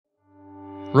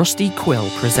Rusty Quill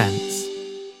presents.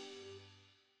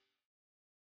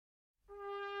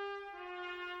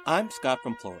 I'm Scott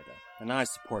from Florida, and I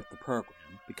support the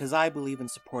program because I believe in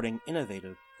supporting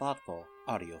innovative, thoughtful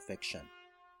audio fiction.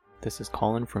 This is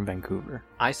Colin from Vancouver.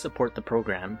 I support the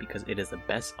program because it is the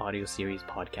best audio series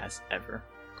podcast ever.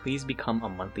 Please become a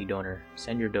monthly donor,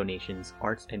 send your donations,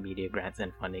 arts and media grants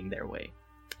and funding their way.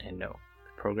 And no,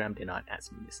 the program did not ask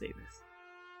me to say this.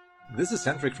 This is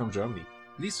Hendrik from Germany.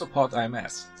 Please support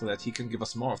IMS so that he can give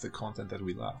us more of the content that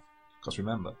we love. Because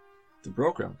remember, the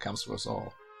program comes for us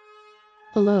all.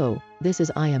 Hello, this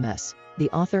is IMS, the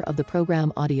author of the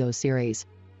program audio series.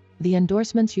 The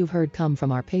endorsements you've heard come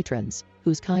from our patrons,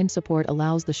 whose kind support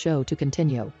allows the show to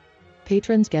continue.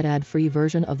 Patrons get ad-free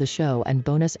version of the show and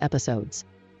bonus episodes.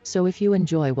 So if you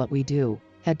enjoy what we do,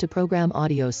 head to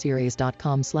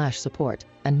programaudioseries.com/support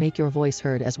and make your voice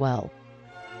heard as well.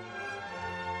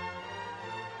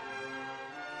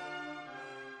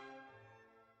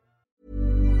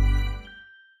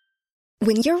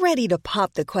 When you're ready to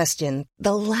pop the question,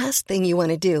 the last thing you want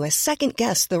to do is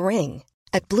second-guess the ring.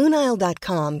 At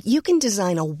BlueNile.com, you can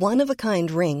design a one-of-a-kind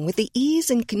ring with the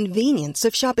ease and convenience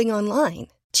of shopping online.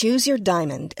 Choose your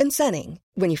diamond and setting.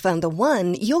 When you find the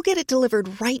one, you'll get it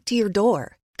delivered right to your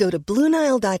door. Go to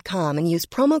BlueNile.com and use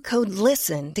promo code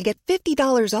LISTEN to get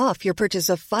 $50 off your purchase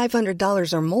of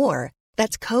 $500 or more.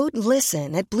 That's code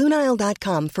LISTEN at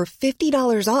BlueNile.com for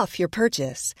 $50 off your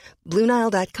purchase.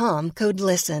 BlueNile.com, code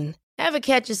LISTEN. Ever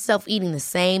catch yourself eating the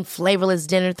same flavorless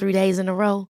dinner 3 days in a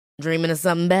row? Dreaming of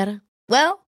something better?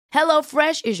 Well,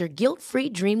 HelloFresh is your guilt-free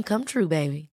dream come true,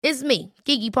 baby. It's me,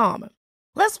 Keke Palmer.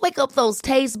 Let's wake up those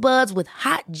taste buds with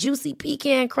hot, juicy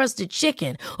pecan-crusted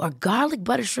chicken or garlic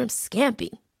butter shrimp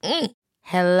scampi.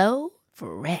 Hello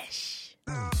Fresh.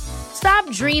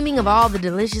 Stop dreaming of all the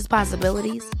delicious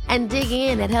possibilities and dig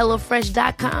in at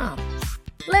HelloFresh.com.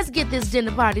 Let's get this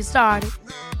dinner party started.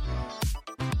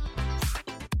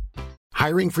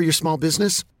 Hiring for your small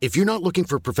business? If you're not looking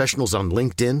for professionals on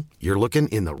LinkedIn, you're looking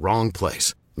in the wrong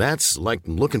place. That's like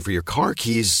looking for your car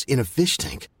keys in a fish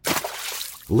tank.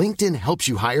 LinkedIn helps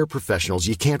you hire professionals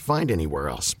you can't find anywhere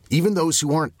else, even those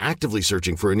who aren't actively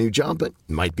searching for a new job but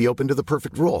might be open to the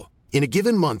perfect role. In a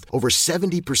given month, over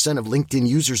 70% of LinkedIn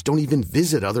users don't even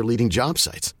visit other leading job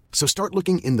sites. So start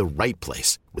looking in the right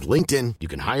place. With LinkedIn, you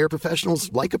can hire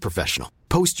professionals like a professional.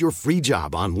 Post your free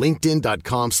job on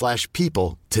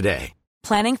linkedin.com/people today.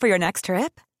 Planning for your next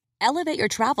trip? Elevate your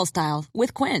travel style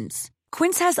with Quince.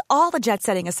 Quince has all the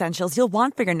jet-setting essentials you'll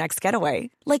want for your next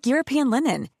getaway, like European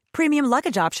linen, premium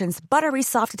luggage options, buttery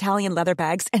soft Italian leather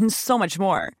bags, and so much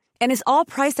more. And is all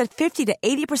priced at 50 to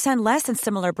 80% less than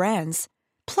similar brands.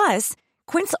 Plus,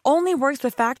 Quince only works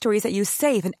with factories that use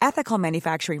safe and ethical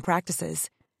manufacturing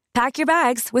practices. Pack your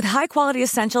bags with high-quality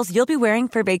essentials you'll be wearing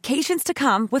for vacations to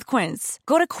come with Quince.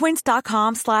 Go to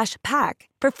quince.com/pack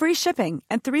for free shipping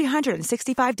and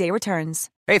 365-day returns.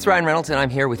 Hey, it's Ryan Reynolds, and I'm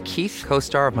here with Keith,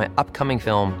 co-star of my upcoming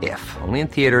film, If, only in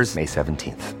theaters May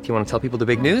 17th. Do you want to tell people the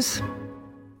big news?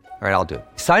 All right, I'll do it.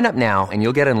 Sign up now and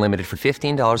you'll get unlimited for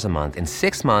 $15 a month and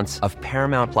 6 months of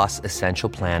Paramount Plus Essential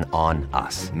Plan on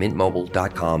us.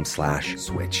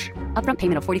 MintMobile.com/switch. Upfront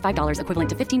payment of $45 equivalent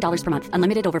to $15 per month.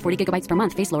 Unlimited over 40 gigabytes per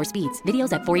month. Face lower speeds.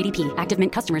 Videos at 480p. Active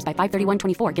Mint customers by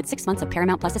 531.24 get 6 months of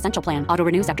Paramount Plus Essential Plan. Auto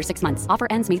renews after 6 months. Offer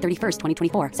ends May 31st,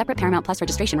 2024. Separate Paramount Plus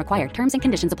registration required. Terms and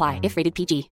conditions apply if rated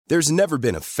PG. There's never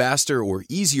been a faster or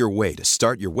easier way to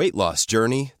start your weight loss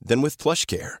journey than with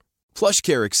PlushCare.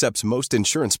 PlushCare accepts most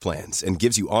insurance plans and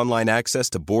gives you online access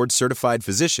to board-certified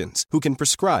physicians who can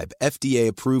prescribe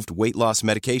FDA-approved weight loss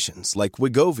medications like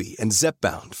Wegovy and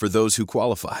Zepbound for those who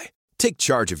qualify. Take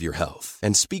charge of your health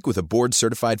and speak with a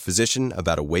board-certified physician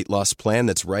about a weight loss plan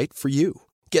that's right for you.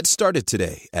 Get started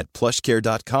today at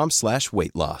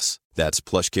plushcare.com/weight loss. That's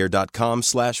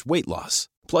plushcare.com/weight loss.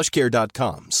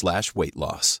 plushcare.com/weight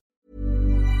loss.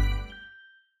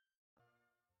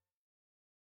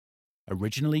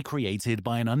 Originally created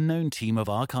by an unknown team of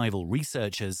archival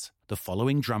researchers, the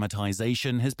following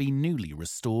dramatization has been newly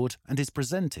restored and is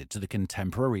presented to the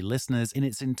contemporary listeners in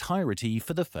its entirety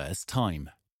for the first time.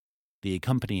 The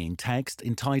accompanying text,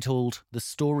 entitled The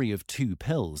Story of Two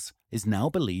Pills, is now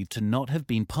believed to not have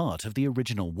been part of the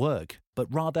original work,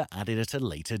 but rather added at a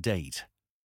later date.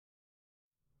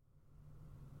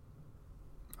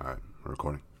 All right, we're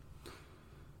recording.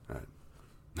 All right.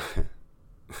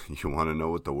 You want to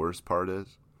know what the worst part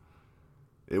is?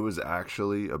 It was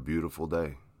actually a beautiful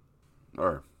day.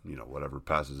 Or, whatever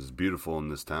passes as beautiful in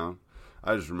this town.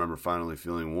 I just remember finally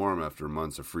feeling warm after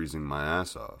months of freezing my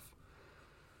ass off.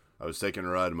 I was taking a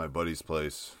ride to my buddy's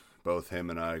place, Both him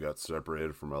and I got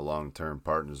separated from our long-term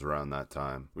partners around that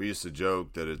time. We used to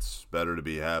joke that it's better to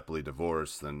be happily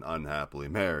divorced than unhappily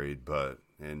married, but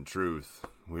in truth,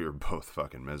 we were both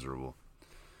fucking miserable.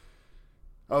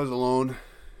 I was alone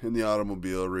in the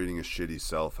automobile reading a shitty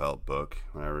self-help book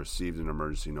when I received an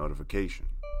emergency notification.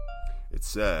 It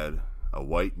said, a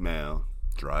white male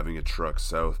driving a truck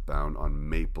southbound on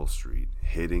Maple Street,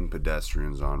 hitting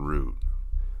pedestrians en route.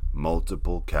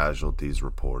 Multiple casualties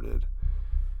reported.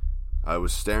 I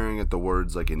was staring at the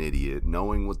words like an idiot,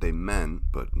 knowing what they meant,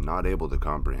 but not able to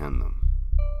comprehend them.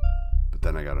 But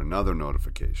then I got another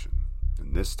notification,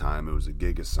 and this time it was a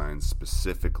gig assigned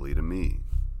specifically to me.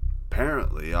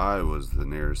 Apparently, I was the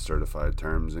nearest certified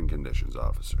terms and conditions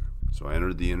officer. So I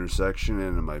entered the intersection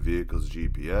into my vehicle's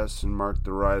GPS and marked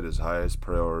the ride as highest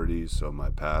priority so my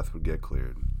path would get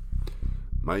cleared.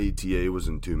 My ETA was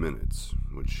in 2 minutes,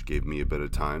 which gave me a bit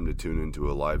of time to tune into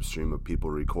a live stream of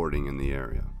people recording in the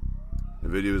area. The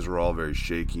videos were all very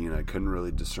shaky and I couldn't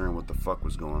really discern what the fuck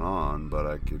was going on, but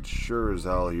I could sure as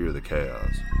hell hear the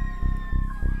chaos.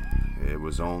 It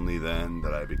was only then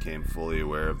that I became fully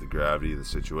aware of the gravity of the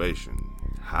situation.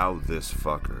 How this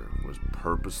fucker was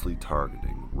purposely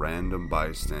targeting random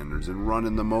bystanders and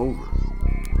running them over.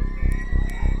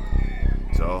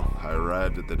 So, I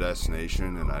arrived at the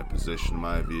destination and I positioned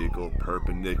my vehicle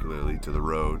perpendicularly to the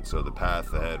road so the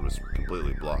path ahead was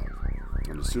completely blocked.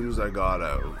 And as soon as I got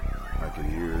out, I could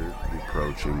hear the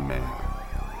approaching man.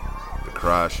 The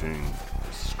crashing,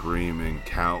 the screaming,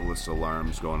 countless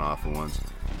alarms going off at once.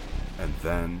 And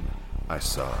then I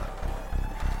saw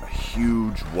a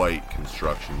huge white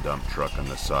construction dump truck on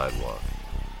the sidewalk.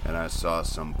 And I saw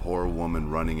some poor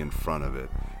woman running in front of it.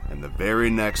 And the very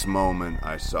next moment,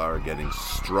 I saw her getting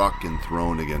struck and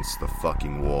thrown against the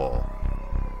fucking wall.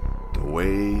 The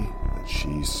way that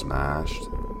she smashed,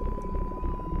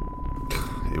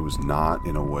 it was not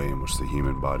in a way in which the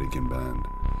human body can bend.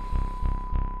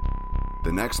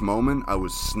 The next moment, I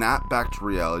was snapped back to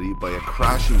reality by a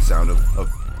crashing sound of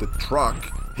the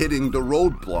truck hitting the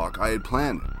roadblock I had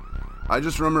planted. I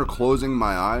just remember closing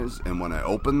my eyes, and when I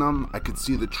opened them, I could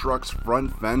see the truck's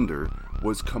front fender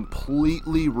was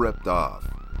completely ripped off.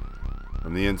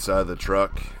 From the inside of the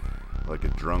truck, like a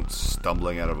drunk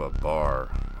stumbling out of a bar,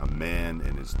 a man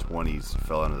in his 20s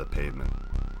fell onto the pavement.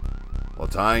 While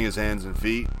tying his hands and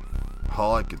feet,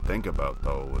 all I could think about,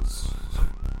 though, was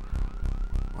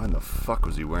why in the fuck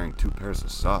was he wearing 2 pairs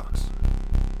of socks?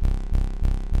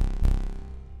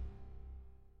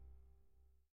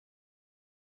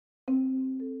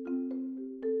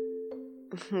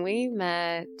 We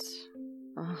met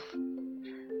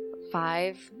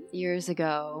 5 years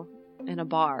ago in a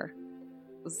bar.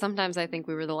 Sometimes I think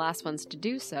we were the last ones to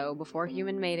do so before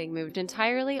human mating moved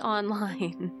entirely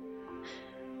online.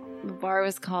 The bar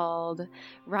was called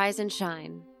Rise and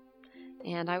Shine,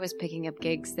 and I was picking up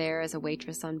gigs there as a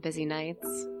waitress on busy nights.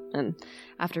 And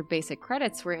after basic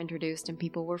credits were introduced and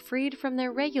people were freed from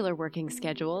their regular working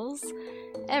schedules,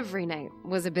 every night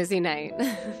was a busy night.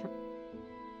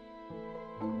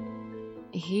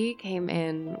 He came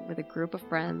in with a group of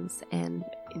friends and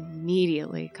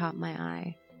immediately caught my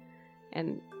eye.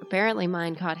 And apparently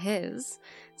mine caught his,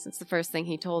 since the first thing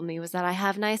he told me was that I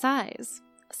have nice eyes,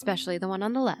 especially the one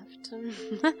on the left.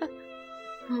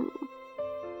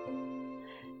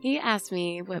 He asked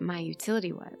me what my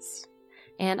utility was,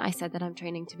 and I said that I'm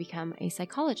training to become a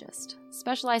psychologist,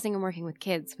 specializing in working with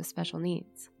kids with special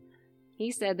needs.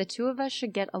 He said the two of us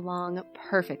should get along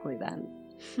perfectly then.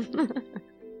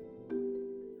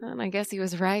 And I guess he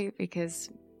was right, because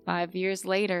 5 years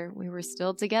later, we were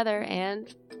still together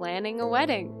and planning a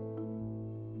wedding.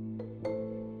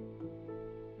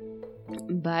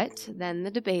 But then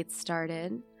the debates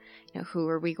started. Who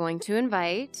are we going to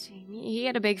invite? He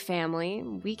had a big family.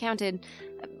 We counted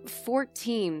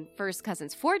 14 first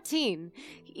cousins. 14!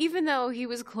 Even though he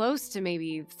was close to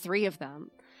maybe 3 of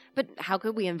them. But how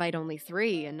could we invite only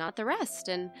 3 and not the rest?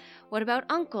 And what about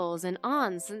uncles and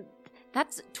aunts? And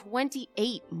that's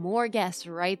 28 more guests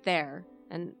right there.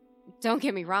 And don't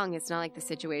get me wrong, it's not like the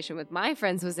situation with my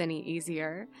friends was any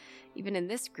easier. Even in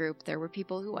this group, there were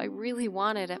people who I really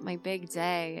wanted at my big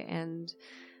day, and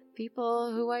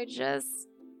people who I just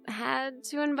had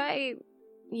to invite,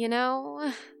 you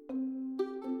know?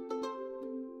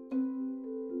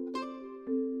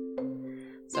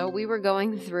 So we were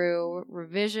going through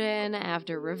revision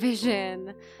after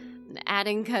revision,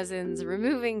 adding cousins,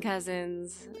 removing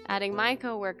cousins, adding my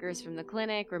coworkers from the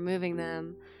clinic, removing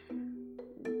them.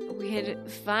 We had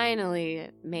finally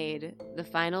made the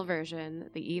final version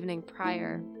the evening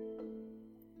prior.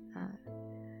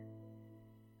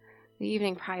 The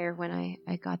evening prior when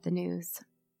I got the news.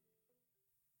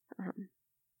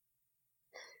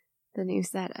 the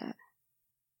news that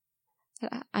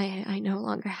I no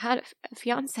longer had a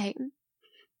fiancé.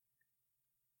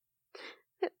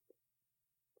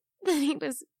 Then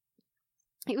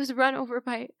he was run over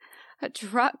by a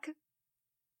truck.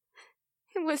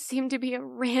 It was seemed to be a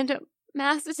random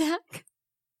mass attack.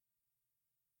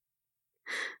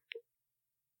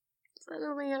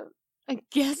 Suddenly, a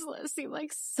guest list seemed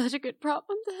like such a good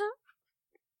problem to have.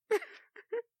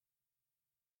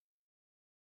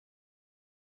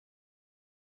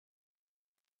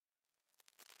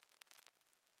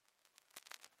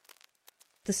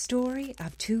 The Story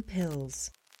of Two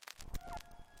Pills.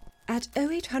 At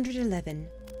 0811,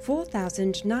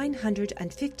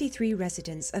 4,953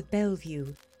 residents of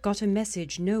Bellevue got a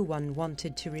message no one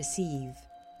wanted to receive.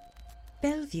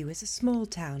 Bellevue is a small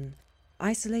town,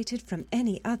 isolated from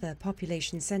any other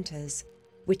population centers,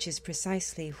 which is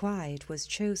precisely why it was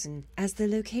chosen as the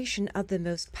location of the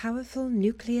most powerful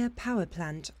nuclear power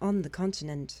plant on the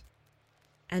continent.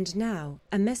 And now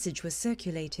a message was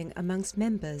circulating amongst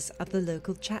members of the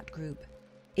local chat group.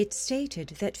 It stated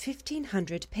that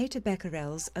 1,500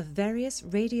 petabecquerels of various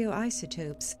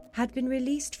radioisotopes had been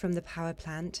released from the power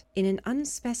plant in an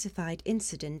unspecified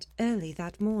incident early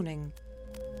that morning.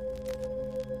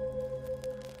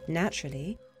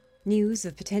 Naturally, news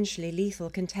of potentially lethal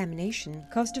contamination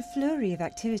caused a flurry of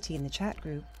activity in the chat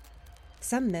group.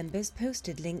 Some members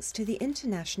posted links to the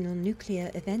International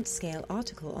Nuclear Event Scale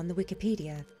article on the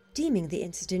Wikipedia, deeming the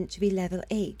incident to be level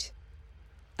 8.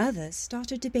 Others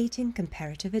started debating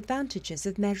comparative advantages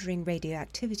of measuring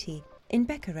radioactivity in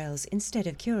becquerels instead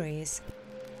of curies.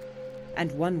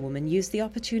 And one woman used the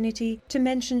opportunity to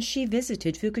mention she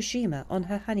visited Fukushima on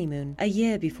her honeymoon a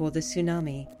year before the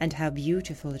tsunami and how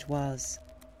beautiful it was.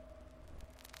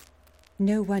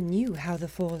 No one knew how the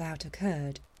fallout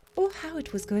occurred, or how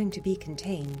it was going to be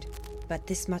contained, but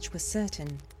this much was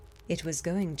certain. It was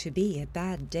going to be a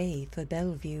bad day for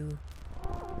Bellevue.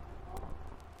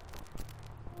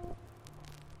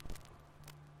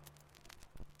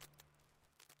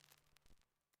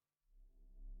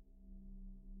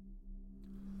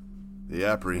 The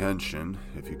apprehension,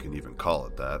 if you can even call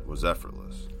it that, was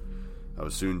effortless. I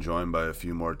was soon joined by a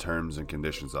few more terms and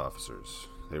conditions officers.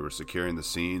 They were securing the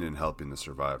scene and helping the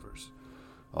survivors.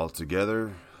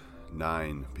 Altogether,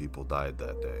 9 people died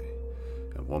that day,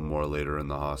 and 1 more later in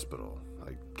the hospital,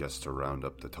 I guess to round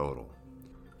up the total.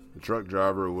 The truck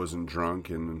driver wasn't drunk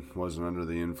and wasn't under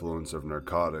the influence of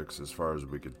narcotics as far as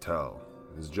we could tell.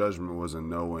 His judgment was in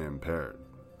no way impaired.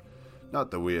 Not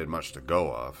that we had much to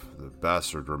go off. The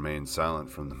bastard remained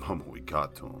silent from the moment we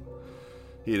got to him.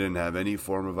 He didn't have any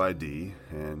form of ID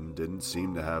and didn't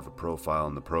seem to have a profile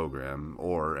in the program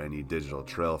or any digital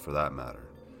trail for that matter.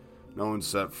 No one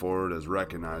stepped forward as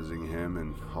recognizing him,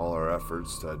 and all our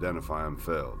efforts to identify him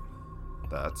failed.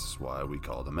 That's why we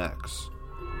called him X.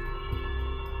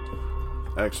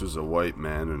 X was a white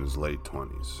man in his late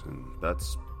 20s, and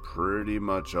that's pretty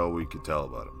much all we could tell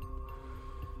about him.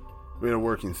 We had a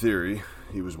working theory.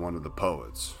 He was one of the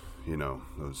poets. You know,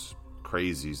 those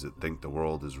crazies that think the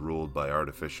world is ruled by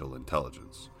artificial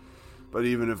intelligence. But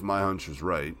even if my hunch was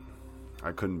right,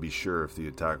 I couldn't be sure if the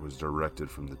attack was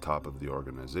directed from the top of the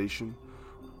organization,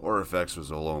 or if X was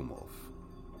a lone wolf.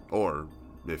 Or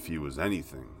if he was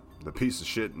anything. The piece of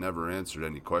shit never answered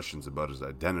any questions about his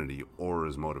identity or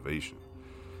his motivation.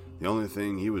 The only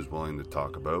thing he was willing to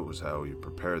talk about was how he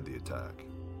prepared the attack.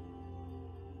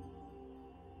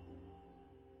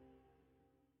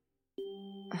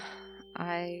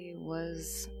 I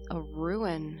was a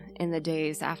ruin in the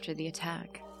days after the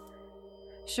attack.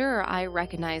 Sure, I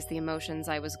recognized the emotions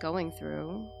I was going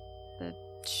through. The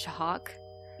shock,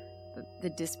 the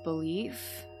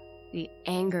disbelief, the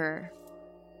anger,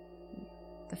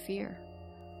 the fear.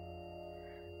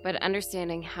 But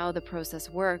understanding how the process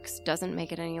works doesn't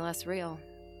make it any less real.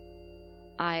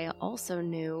 I also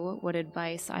knew what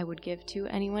advice I would give to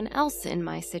anyone else in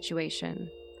my situation.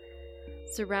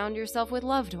 Surround yourself with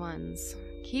loved ones.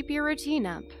 Keep your routine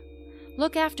up.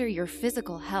 Look after your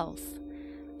physical health.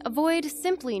 Avoid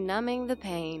simply numbing the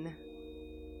pain.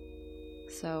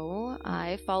 So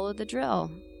I followed the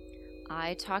drill.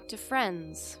 I talked to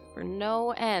friends for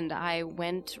no end. I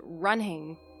went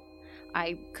running.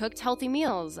 I cooked healthy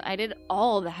meals. I did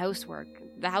all the housework.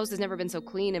 The house has never been so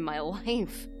clean in my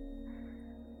life.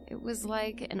 It was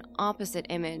like an opposite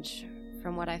image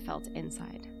from what I felt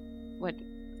inside. What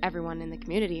everyone in the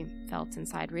community felt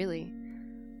inside, really.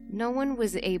 No one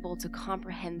was able to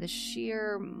comprehend the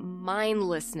sheer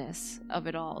mindlessness of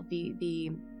it all,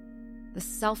 the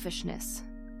selfishness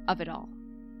of it all.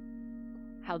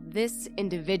 How this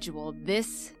individual,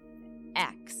 this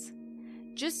X,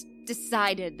 just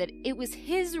decided that it was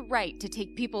his right to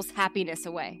take people's happiness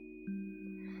away.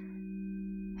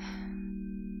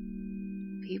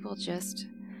 People just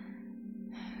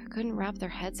couldn't wrap their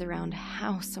heads around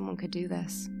how someone could do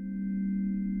this.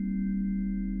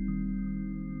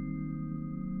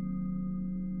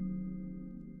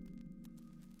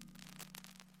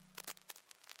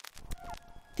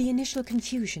 The initial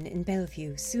confusion in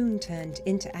Bellevue soon turned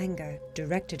into anger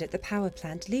directed at the power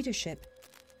plant leadership.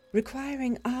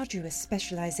 Requiring arduous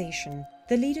specialization,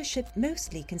 the leadership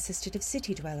mostly consisted of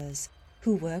city dwellers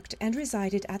who worked and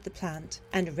resided at the plant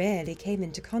and rarely came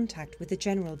into contact with the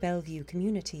general Bellevue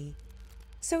community.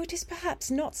 So it is perhaps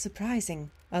not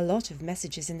surprising a lot of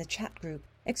messages in the chat group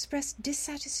expressed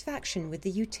dissatisfaction with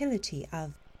the utility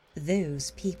of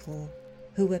those people,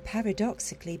 who were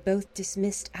paradoxically both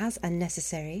dismissed as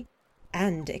unnecessary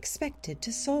and expected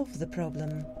to solve the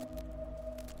problem.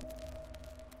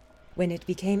 When it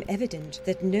became evident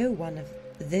that no one of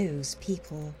those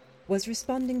people was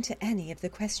responding to any of the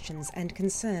questions and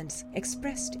concerns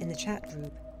expressed in the chat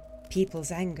group,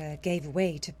 people's anger gave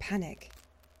way to panic.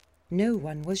 No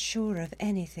one was sure of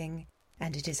anything,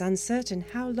 and it is uncertain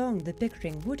how long the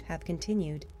bickering would have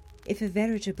continued if a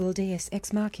veritable deus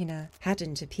ex machina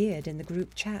hadn't appeared in the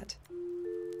group chat.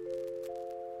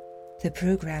 The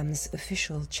program's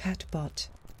official chatbot.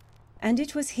 And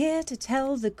it was here to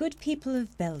tell the good people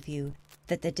of Bellevue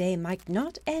that the day might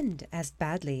not end as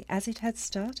badly as it had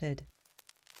started.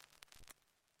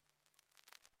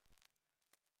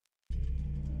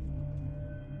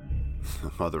 The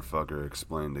motherfucker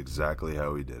explained exactly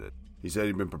how he did it. He said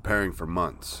he'd been preparing for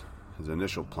months. His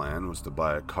initial plan was to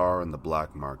buy a car in the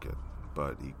black market,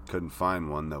 but he couldn't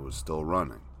find one that was still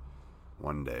running.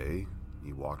 One day,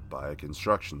 he walked by a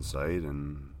construction site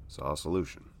and saw a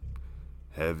solution.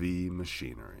 Heavy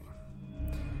machinery.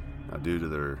 Now, due to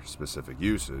their specific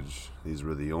usage, these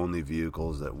were the only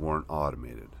vehicles that weren't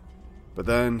automated. But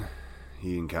then,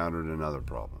 he encountered another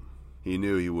problem. He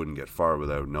knew he wouldn't get far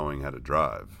without knowing how to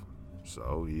drive.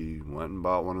 So he went and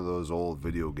bought one of those old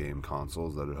video game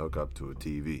consoles that would hook up to a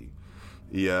TV.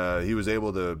 He was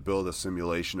able to build a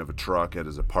simulation of a truck at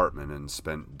his apartment and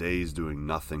spent days doing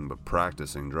nothing but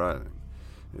practicing driving.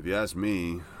 If you ask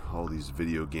me, all these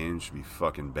video games should be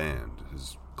fucking banned,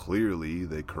 as clearly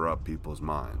they corrupt people's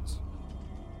minds.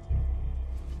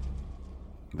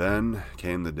 Then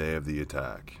came the day of the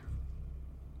attack.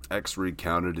 X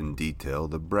recounted in detail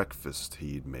the breakfast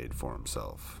he'd made for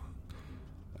himself.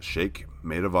 A shake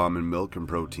made of almond milk and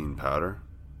protein powder,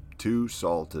 2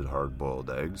 salted hard-boiled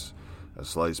eggs, a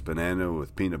sliced banana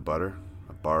with peanut butter,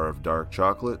 a bar of dark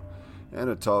chocolate, and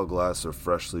a tall glass of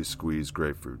freshly squeezed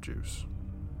grapefruit juice.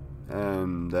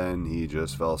 And then he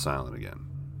just fell silent again.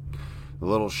 The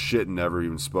little shit never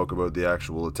even spoke about the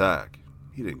actual attack.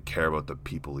 He didn't care about the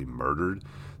people he murdered.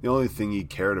 The only thing he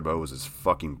cared about was his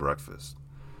fucking breakfast.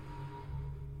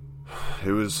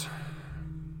 It was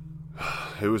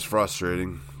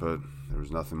frustrating, but there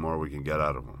was nothing more we could get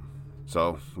out of him.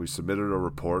 So, we submitted a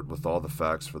report with all the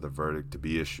facts for the verdict to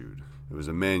be issued. It was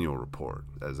a manual report,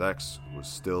 as X was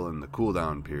still in the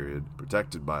cooldown period,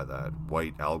 protected by that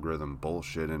white algorithm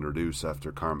bullshit introduced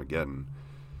after Carmageddon.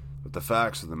 But the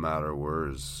facts of the matter were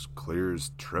as clear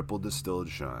as triple distilled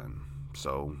shine.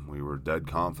 So, we were dead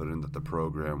confident that the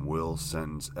program will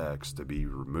sentence X to be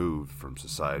removed from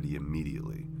society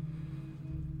immediately.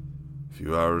 A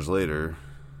few hours later,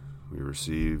 we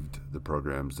received the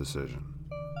program's decision.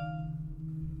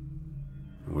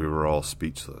 We were all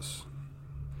speechless.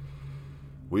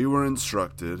 We were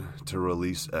instructed to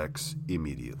release X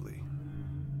immediately.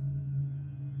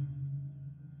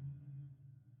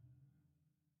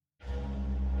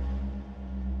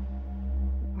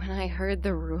 When I heard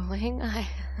the ruling,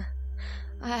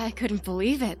 I couldn't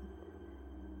believe it.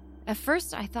 At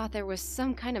first, I thought there was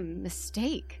some kind of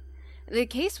mistake. The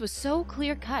case was so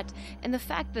clear-cut, and the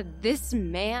fact that this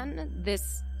man,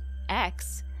 this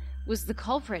X, was the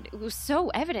culprit, it was so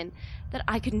evident that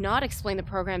I could not explain the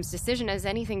program's decision as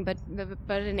anything but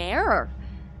an error.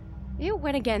 It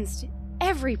went against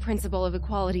every principle of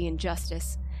equality and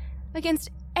justice,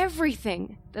 against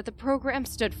everything that the program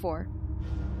stood for.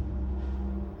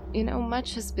 You know,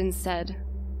 much has been said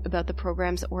about the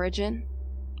program's origin.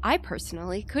 I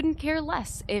personally couldn't care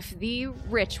less if the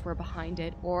rich were behind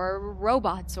it, or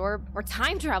robots, or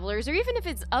time travelers, or even if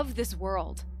it's of this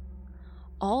world.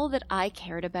 All that I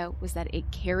cared about was that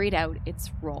it carried out its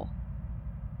role.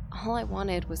 All I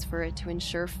wanted was for it to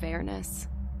ensure fairness.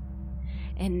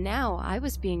 And now I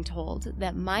was being told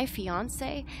that my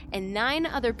fiancé and 9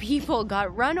 other people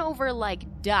got run over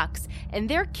like ducks, and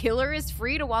their killer is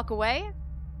free to walk away?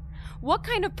 What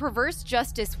kind of perverse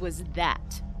justice was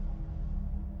that?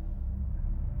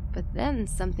 But then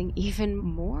something even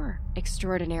more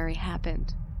extraordinary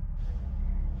happened.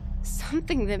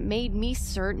 Something that made me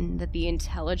certain that the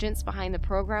intelligence behind the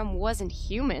program wasn't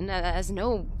human, as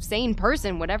no sane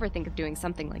person would ever think of doing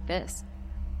something like this.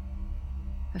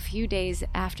 A few days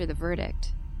after the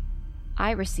verdict,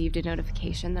 I received a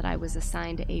notification that I was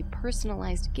assigned a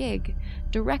personalized gig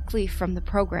directly from the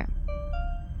program.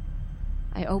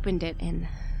 I opened it and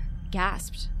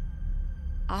gasped.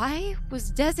 I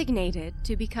was designated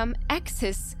to become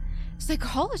X's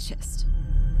psychologist.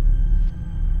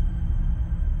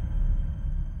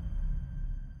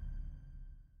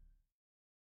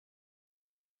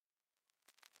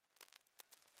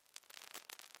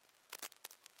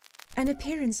 An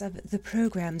appearance of the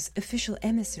program's official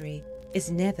emissary is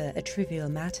never a trivial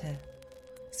matter.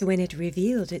 So when it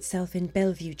revealed itself in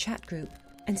Bellevue chat group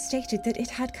and stated that it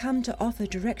had come to offer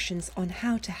directions on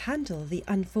how to handle the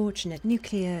unfortunate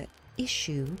nuclear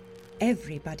issue,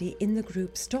 everybody in the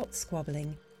group stopped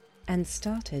squabbling and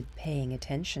started paying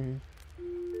attention.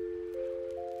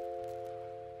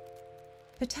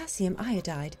 Potassium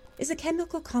iodide is a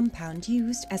chemical compound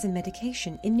used as a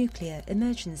medication in nuclear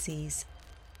emergencies.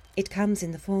 It comes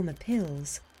in the form of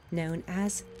pills, known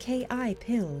as Ki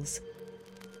pills.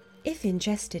 If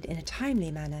ingested in a timely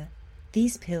manner,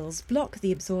 these pills block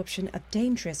the absorption of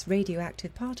dangerous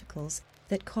radioactive particles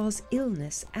that cause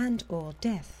illness and/or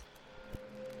death.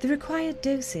 The required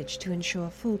dosage to ensure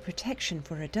full protection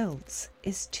for adults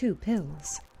is 2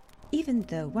 pills, even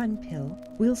though 1 pill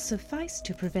will suffice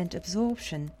to prevent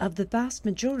absorption of the vast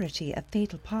majority of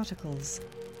fatal particles.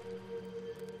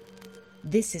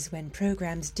 This is when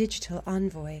Program's digital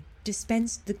envoy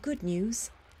dispensed the good news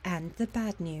and the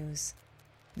bad news.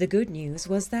 The good news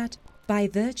was that, by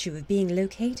virtue of being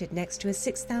located next to a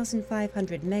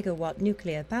 6,500 megawatt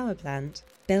nuclear power plant,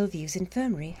 Bellevue's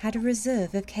infirmary had a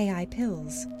reserve of Ki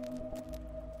pills.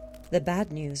 The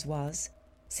bad news was,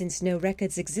 since no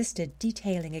records existed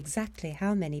detailing exactly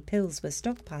how many pills were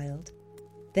stockpiled,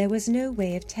 there was no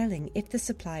way of telling if the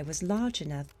supply was large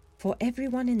enough for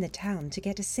everyone in the town to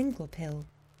get a single pill,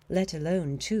 let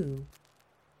alone 2.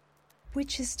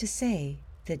 Which is to say,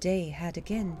 the day had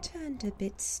again turned a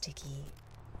bit sticky.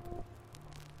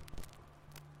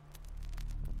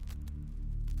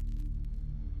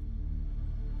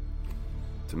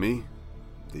 To me,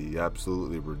 the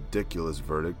absolutely ridiculous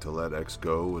verdict to let X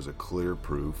go was a clear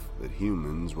proof that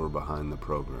humans were behind the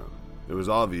program. It was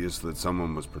obvious that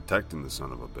someone was protecting the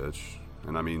son of a bitch,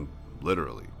 and I mean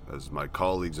literally, as my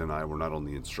colleagues and I were not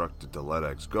only instructed to let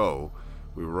X go,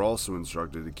 we were also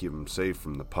instructed to keep him safe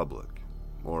from the public.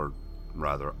 Or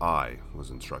rather, I was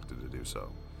instructed to do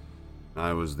so.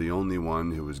 I was the only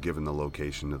one who was given the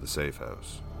location of the safe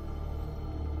house.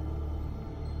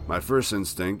 My first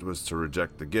instinct was to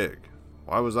reject the gig.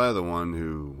 Why was I the one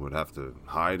who would have to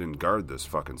hide and guard this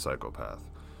fucking psychopath?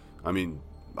 I mean,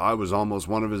 I was almost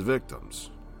one of his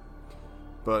victims.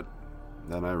 But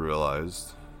then I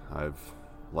realized I've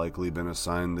likely been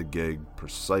assigned the gig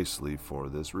precisely for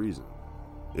this reason.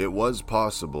 It was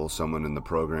possible someone in the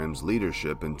program's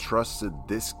leadership entrusted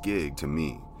this gig to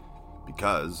me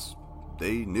because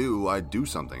they knew I'd do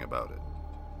something about it.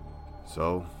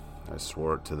 So I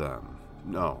swore it to them.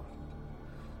 No,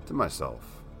 to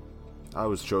myself. I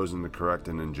was chosen to correct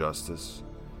an injustice.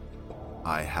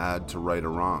 I had to right a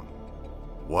wrong,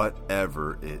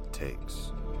 whatever it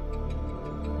takes.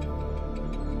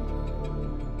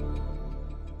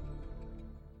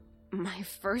 My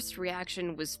first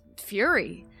reaction was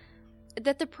fury.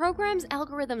 That the program's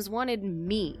algorithms wanted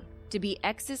me to be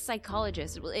X's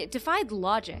psychologist, it defied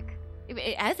logic,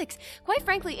 ethics. Quite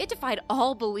frankly, it defied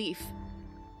all belief.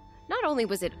 Not only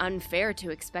was it unfair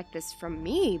to expect this from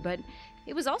me, but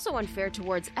it was also unfair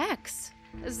towards X.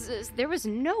 There was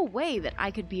no way that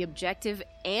I could be objective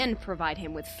and provide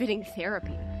him with fitting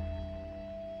therapy.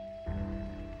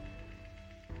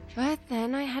 But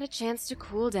then I had a chance to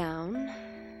cool down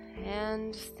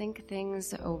and think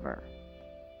things over.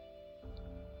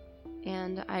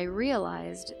 And I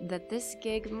realized that this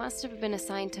gig must have been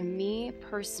assigned to me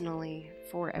personally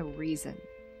for a reason.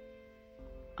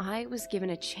 I was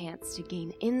given a chance to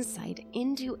gain insight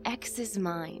into X's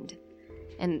mind,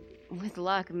 and with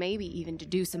luck, maybe even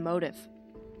deduce a motive.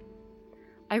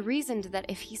 I reasoned that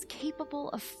if he's capable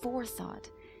of forethought,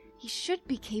 he should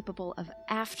be capable of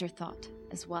afterthought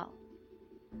as well.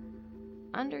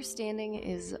 Understanding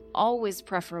is always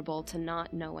preferable to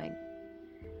not knowing,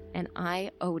 and I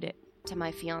owed it to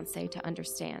my fiancé to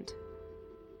understand.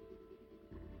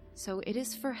 So it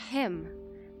is for him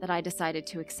that I decided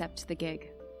to accept the gig.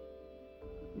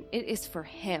 It is for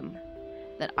him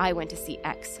that I went to see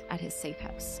X at his safe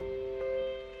house.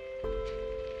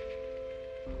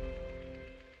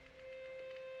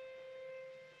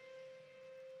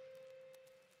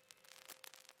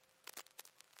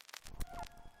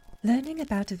 Learning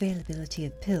about availability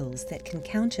of pills that can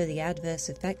counter the adverse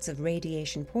effects of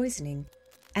radiation poisoning,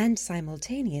 and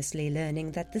simultaneously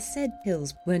learning that the said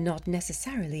pills were not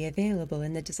necessarily available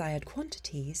in the desired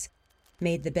quantities,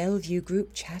 made the Bellevue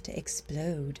group chat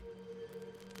explode.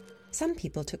 Some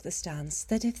people took the stance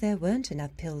that if there weren't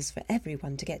enough pills for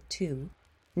everyone to get 2,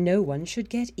 no one should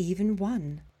get even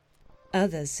 1.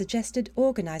 Others suggested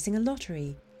organizing a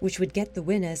lottery, which would get the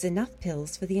winners enough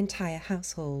pills for the entire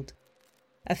household.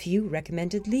 A few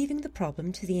recommended leaving the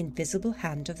problem to the invisible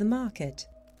hand of the market.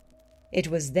 It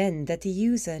was then that the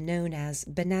user known as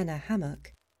Banana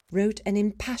Hammock wrote an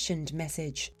impassioned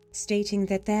message stating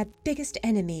that their biggest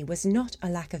enemy was not a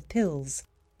lack of pills,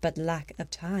 but lack of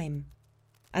time.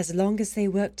 As long as they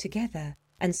worked together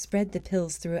and spread the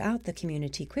pills throughout the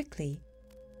community quickly,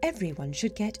 everyone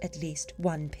should get at least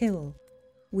 1 pill,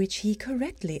 which he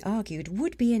correctly argued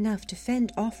would be enough to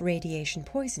fend off radiation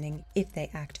poisoning if they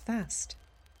act fast.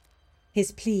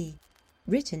 His plea,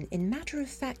 written in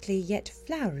matter-of-factly yet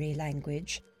flowery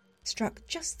language, struck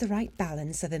just the right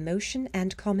balance of emotion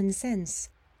and common sense,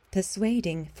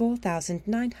 persuading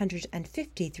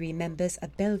 4,953 members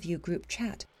of Bellevue Group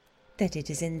Chat that it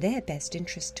is in their best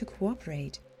interest to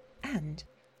cooperate and,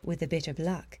 with a bit of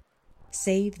luck,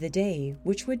 save the day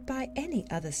which would by any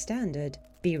other standard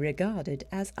be regarded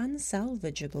as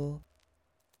unsalvageable.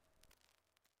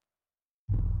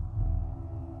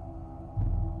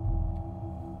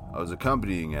 I was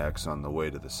accompanying X on the way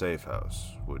to the safe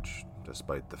house, which,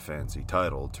 despite the fancy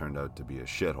title, turned out to be a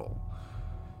shithole.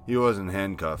 He wasn't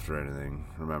handcuffed or anything.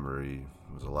 Remember, he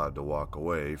was allowed to walk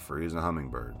away, for he's a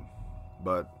hummingbird.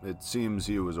 But it seems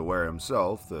he was aware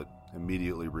himself that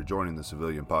immediately rejoining the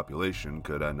civilian population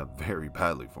could end up very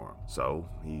badly for him. So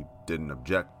he didn't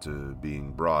object to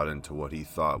being brought into what he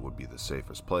thought would be the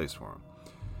safest place for him.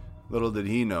 Little did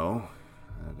he know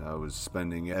that I was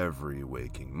spending every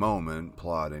waking moment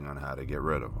plotting on how to get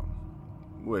rid of him,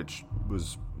 which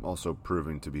was also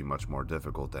proving to be much more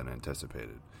difficult than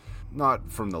anticipated.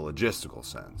 Not from the logistical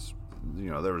sense.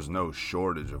 There was no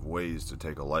shortage of ways to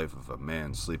take a life of a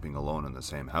man sleeping alone in the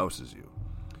same house as you.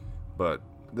 But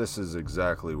this is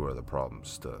exactly where the problem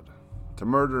stood. To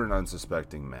murder an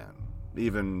unsuspecting man,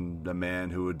 even a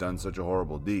man who had done such a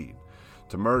horrible deed,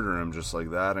 to murder him just like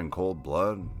that in cold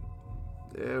blood,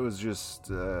 it was just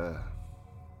hard,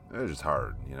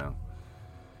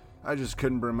 I just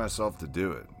couldn't bring myself to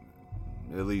do it.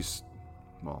 At least,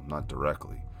 well, not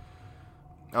directly.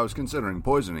 I was considering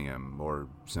poisoning him, or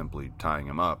simply tying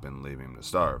him up and leaving him to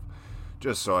starve,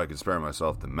 just so I could spare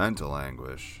myself the mental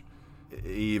anguish,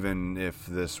 even if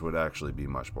this would actually be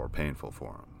much more painful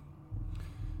for him.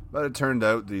 But it turned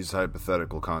out these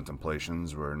hypothetical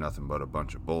contemplations were nothing but a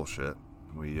bunch of bullshit.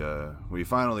 We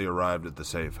finally arrived at the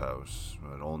safe house,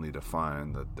 but only to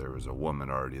find that there was a woman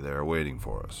already there waiting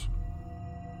for us.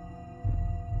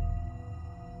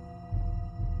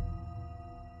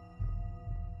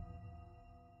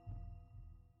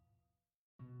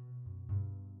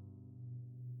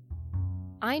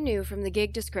 I knew from the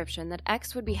gig description that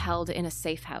X would be held in a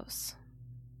safe house,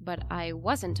 but I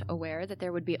wasn't aware that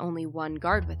there would be only 1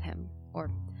 guard with him,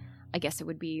 or I guess it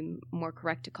would be more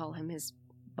correct to call him his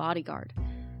bodyguard.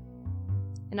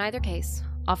 In either case,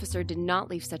 Officer did not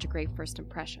leave such a great first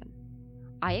impression.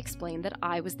 I explained that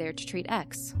I was there to treat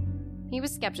X. He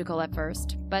was skeptical at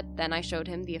first, but then I showed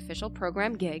him the official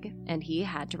program gig, and he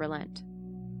had to relent.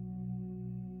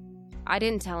 I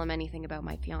didn't tell him anything about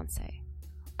my fiancé.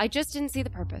 I just didn't see the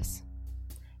purpose.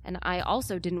 And I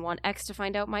also didn't want X to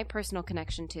find out my personal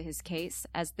connection to his case,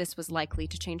 as this was likely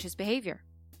to change his behavior.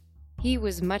 He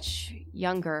was much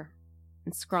younger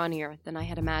and scrawnier than I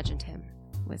had imagined him,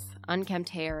 with unkempt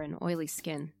hair and oily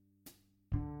skin.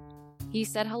 He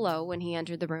said hello when he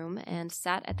entered the room and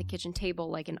sat at the kitchen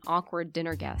table like an awkward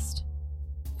dinner guest.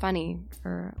 Funny,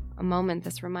 for a moment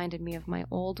this reminded me of my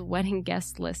old wedding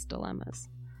guest list dilemmas.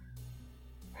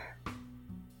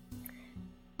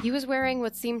 He was wearing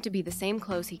what seemed to be the same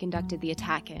clothes he conducted the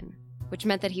attack in, which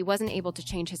meant that he wasn't able to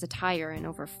change his attire in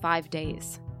over 5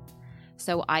 days.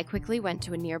 So I quickly went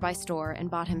to a nearby store and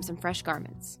bought him some fresh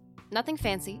garments. Nothing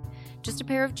fancy, just a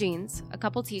pair of jeans, a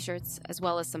couple t-shirts, as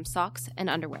well as some socks and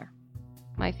underwear.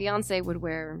 My fiancé would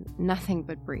wear nothing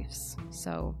but briefs,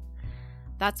 so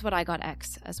that's what I got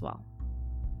X as well.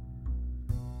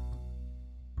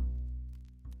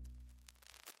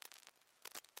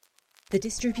 The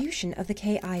distribution of the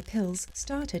KI pills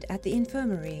started at the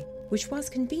infirmary, which was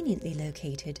conveniently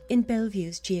located in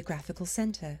Bellevue's geographical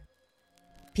center.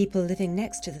 People living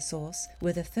next to the source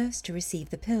were the first to receive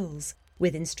the pills,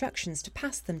 with instructions to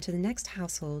pass them to the next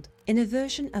household in a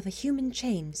version of a human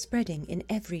chain spreading in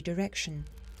every direction.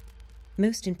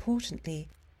 Most importantly,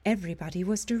 everybody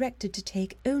was directed to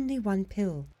take only one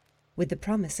pill, with the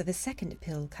promise of a second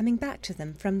pill coming back to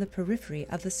them from the periphery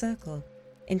of the circle,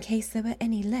 in case there were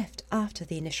any left after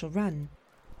the initial run.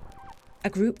 A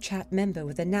group chat member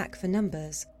with a knack for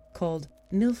numbers, called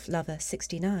MILF Lover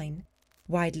 69,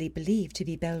 widely believed to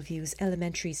be Bellevue's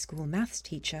elementary school maths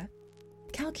teacher,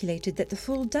 calculated that the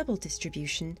full double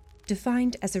distribution,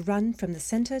 defined as a run from the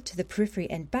centre to the periphery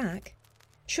and back,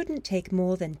 shouldn't take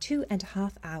more than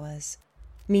 2.5 hours,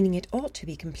 meaning it ought to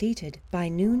be completed by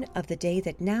noon of the day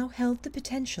that now held the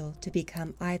potential to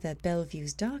become either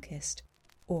Bellevue's darkest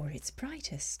or its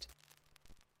brightest.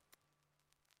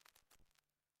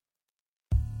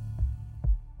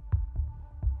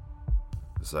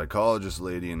 The psychologist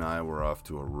lady and I were off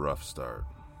to a rough start.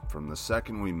 From the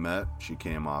second we met, she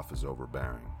came off as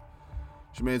overbearing.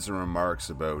 She made some remarks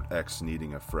about X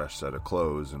needing a fresh set of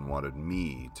clothes and wanted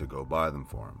me to go buy them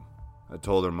for him. I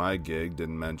told her my gig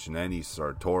didn't mention any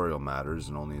sartorial matters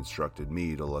and only instructed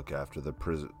me to look after the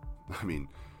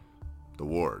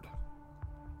ward.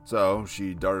 So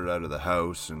she darted out of the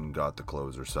house and got the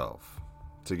clothes herself,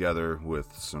 together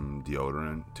with some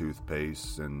deodorant,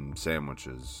 toothpaste, and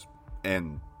sandwiches,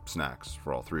 and snacks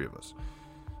for all three of us.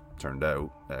 Turned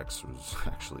out, X was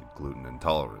actually gluten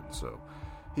intolerant, so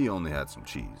he only had some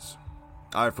cheese.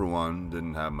 I, for one,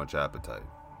 didn't have much appetite,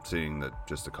 seeing that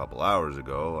just a couple hours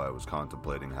ago I was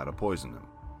contemplating how to poison him.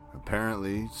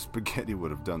 Apparently, spaghetti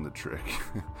would have done the trick.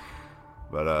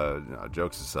 But,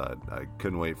 jokes aside, I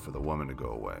couldn't wait for the woman to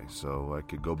go away, so I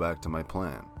could go back to my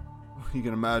plan. You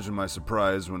can imagine my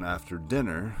surprise when after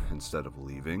dinner, instead of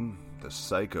leaving, the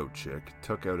psycho chick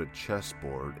took out a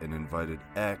chessboard and invited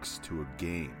X to a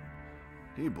game.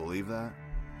 Can you believe that?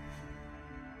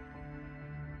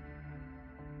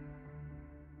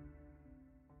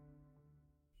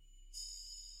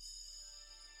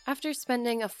 After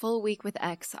spending a full week with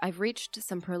X, I've reached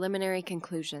some preliminary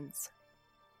conclusions.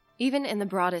 Even in the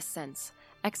broadest sense,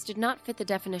 X did not fit the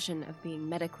definition of being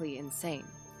medically insane.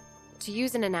 To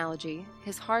use an analogy,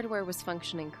 his hardware was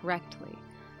functioning correctly.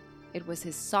 It was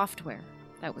his software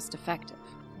that was defective.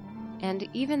 And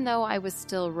even though I was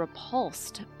still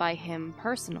repulsed by him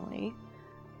personally,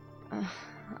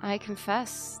 I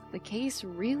confess the case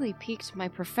really piqued my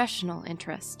professional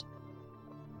interest.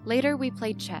 Later we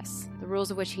played chess, the rules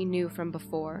of which he knew from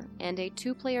before, and a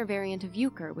 2-player variant of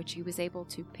euchre which he was able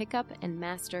to pick up and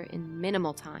master in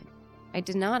minimal time. I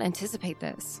did not anticipate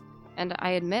this, and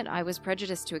I admit I was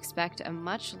prejudiced to expect a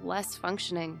much less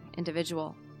functioning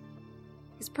individual.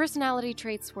 His personality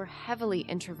traits were heavily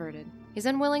introverted. His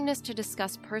unwillingness to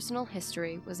discuss personal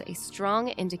history was a strong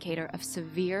indicator of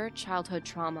severe childhood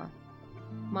trauma.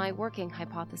 My working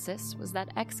hypothesis was that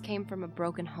X came from a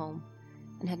broken home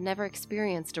and had never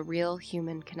experienced a real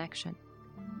human connection.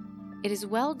 It is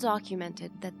well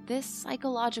documented that this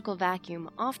psychological vacuum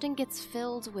often gets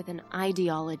filled with an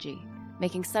ideology,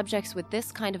 making subjects with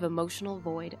this kind of emotional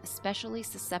void especially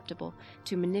susceptible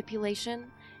to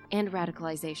manipulation and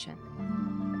radicalization.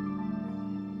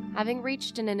 Having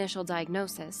reached an initial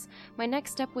diagnosis, my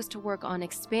next step was to work on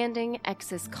expanding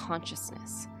X's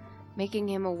consciousness, making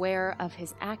him aware of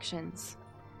his actions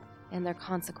and their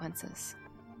consequences.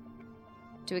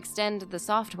 To extend the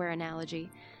software analogy,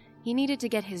 he needed to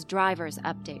get his drivers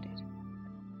updated.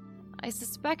 I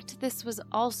suspect this was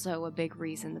also a big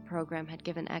reason the program had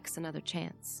given X another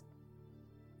chance.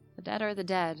 The dead are the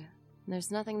dead, and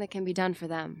there's nothing that can be done for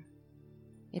them.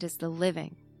 It is the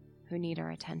living who need our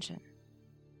attention.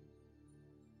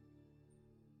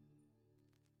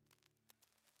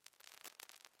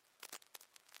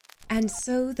 And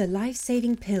so the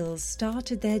life-saving pills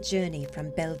started their journey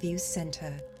from Bellevue's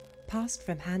center, passed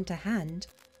from hand to hand,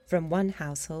 from one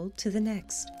household to the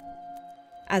next.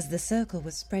 As the circle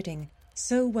was spreading,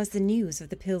 so was the news of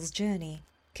the pill's journey,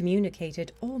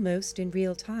 communicated almost in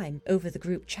real time over the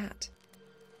group chat.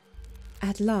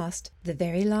 At last, the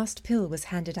very last pill was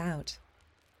handed out.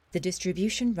 The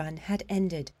distribution run had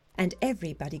ended, and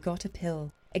everybody got a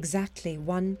pill, exactly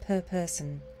one per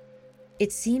person.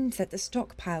 It seemed that the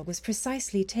stockpile was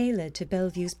precisely tailored to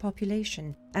Bellevue's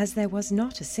population, as there was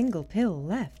not a single pill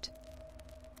left.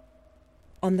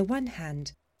 On the one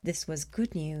hand, this was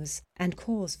good news and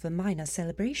cause for minor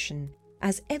celebration,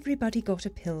 as everybody got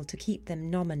a pill to keep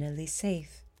them nominally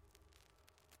safe.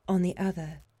 On the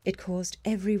other, it caused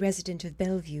every resident of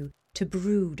Bellevue to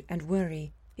brood and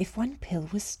worry if one pill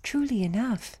was truly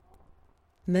enough.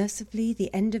 Mercifully,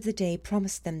 the end of the day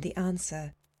promised them the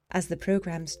answer, as the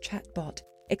program's chatbot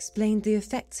explained the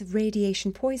effects of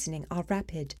radiation poisoning are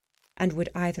rapid and would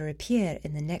either appear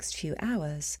in the next few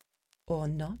hours or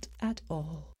not at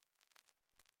all.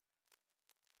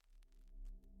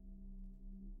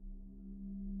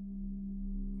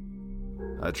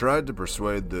 I tried to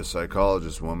persuade the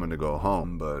psychologist woman to go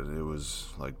home, but it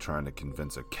was like trying to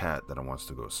convince a cat that it wants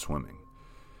to go swimming.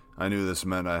 I knew this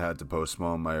meant I had to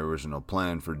postpone my original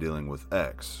plan for dealing with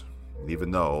X,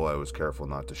 even though I was careful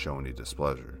not to show any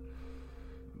displeasure.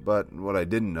 But what I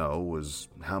didn't know was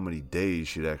how many days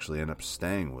she'd actually end up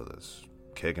staying with us,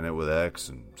 kicking it with X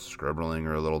and scribbling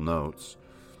her little notes.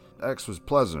 X was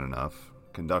pleasant enough,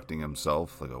 conducting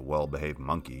himself like a well-behaved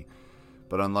monkey,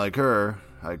 but unlike her,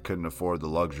 I couldn't afford the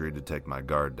luxury to take my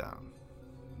guard down.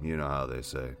 You know how they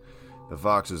say, the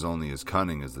fox is only as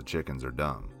cunning as the chickens are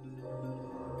dumb.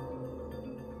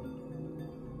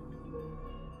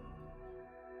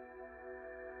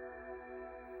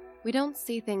 We don't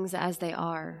see things as they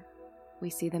are. We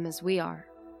see them as we are.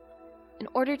 In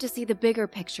order to see the bigger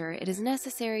picture, it is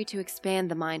necessary to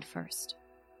expand the mind first.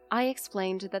 I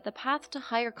explained that the path to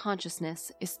higher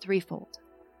consciousness is threefold: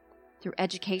 through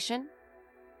education,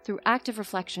 through active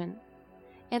reflection,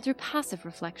 and through passive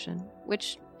reflection,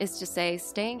 which is to say,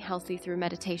 staying healthy through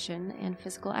meditation and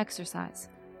physical exercise.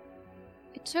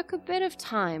 It took a bit of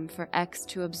time for X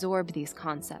to absorb these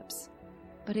concepts,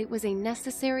 but it was a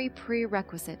necessary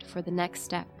prerequisite for the next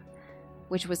step,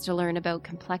 which was to learn about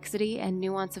complexity and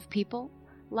nuance of people,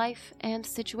 life, and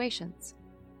situations.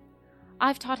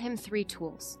 I've taught him 3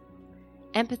 tools: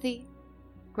 empathy,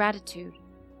 gratitude,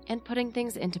 and putting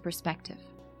things into perspective.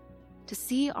 To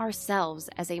see ourselves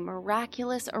as a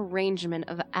miraculous arrangement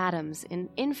of atoms in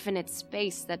infinite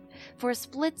space that for a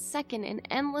split second in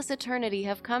endless eternity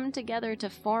have come together to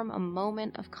form a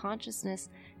moment of consciousness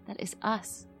that is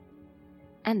us.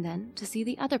 And then to see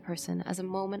the other person as a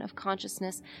moment of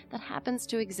consciousness that happens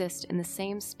to exist in the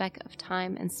same speck of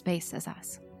time and space as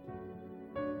us.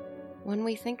 When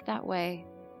we think that way,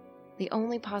 the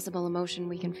only possible emotion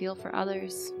we can feel for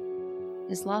others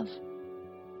is love.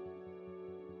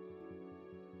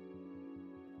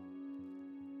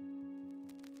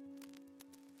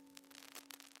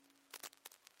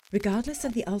 Regardless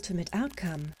of the ultimate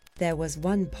outcome, there was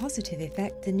one positive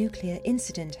effect the nuclear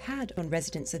incident had on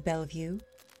residents of Bellevue.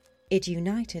 It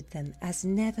united them as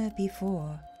never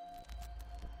before.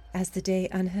 As the day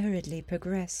unhurriedly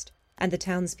progressed, and the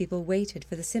townspeople waited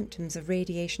for the symptoms of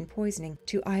radiation poisoning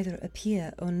to either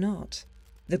appear or not,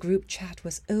 the group chat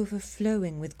was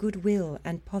overflowing with goodwill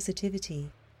and positivity.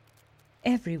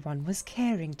 Everyone was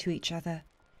caring to each other.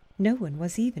 No one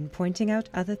was even pointing out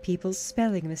other people's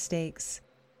spelling mistakes.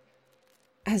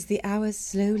 As the hours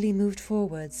slowly moved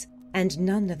forwards, and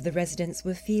none of the residents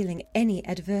were feeling any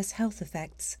adverse health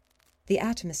effects, the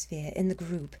atmosphere in the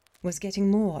group was getting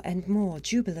more and more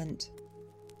jubilant.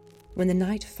 When the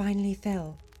night finally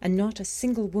fell, and not a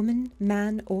single woman,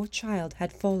 man, or child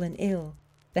had fallen ill,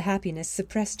 the happiness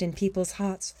suppressed in people's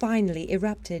hearts finally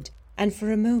erupted, and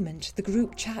for a moment the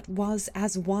group chat was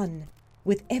as one,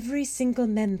 with every single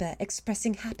member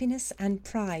expressing happiness and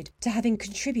pride to having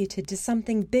contributed to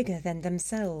something bigger than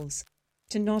themselves,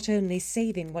 to not only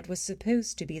saving what was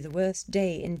supposed to be the worst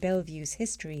day in Bellevue's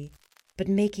history, but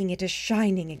making it a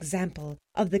shining example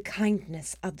of the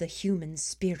kindness of the human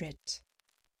spirit.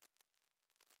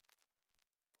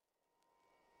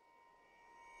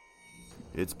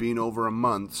 It's been over a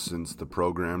month since the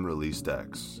program released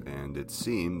X, and it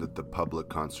seemed that the public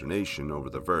consternation over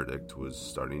the verdict was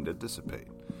starting to dissipate.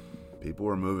 People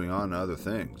were moving on to other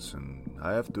things, and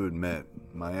I have to admit,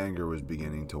 my anger was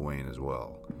beginning to wane as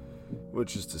well.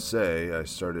 Which is to say, I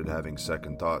started having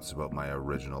second thoughts about my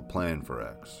original plan for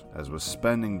X. As with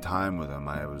spending time with him,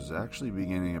 I was actually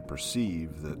beginning to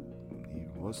perceive that he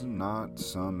wasn't not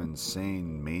some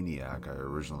insane maniac I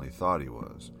originally thought he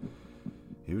was.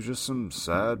 He was just some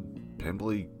sad,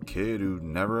 pimply kid who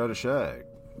never had a shag.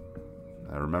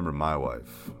 I remember my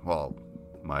wife, well,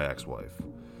 my ex-wife,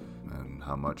 and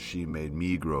how much she made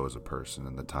me grow as a person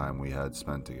in the time we had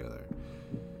spent together.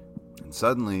 And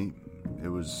suddenly, it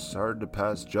was hard to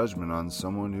pass judgment on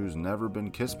someone who's never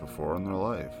been kissed before in their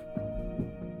life.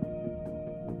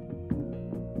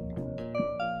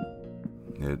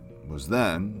 It was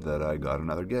then that I got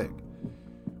another gig.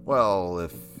 Well,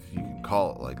 if you can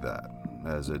call it like that,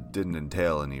 as it didn't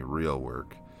entail any real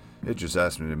work. It just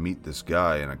asked me to meet this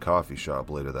guy in a coffee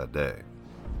shop later that day.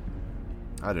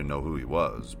 I didn't know who he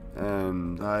was,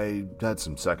 and I had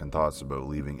some second thoughts about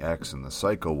leaving X and the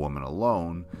psycho woman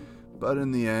alone, but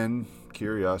in the end,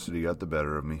 curiosity got the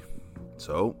better of me.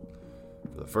 So,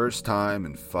 for the first time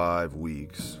in 5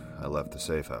 weeks, I left the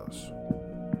safe house.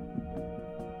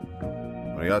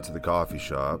 When I got to the coffee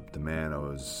shop, the man I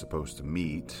was supposed to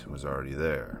meet was already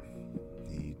there.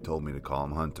 He told me to call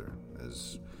him Hunter,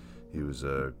 as he was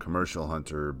a commercial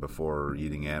hunter before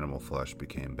eating animal flesh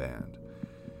became banned.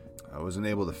 I wasn't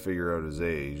able to figure out his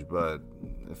age, but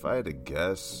if I had to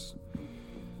guess,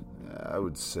 I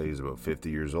would say he's about 50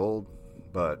 years old,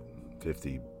 but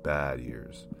 50 bad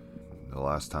years. The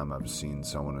last time I've seen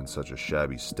someone in such a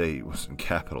shabby state was in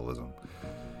capitalism.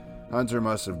 Hunter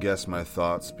must have guessed my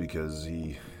thoughts because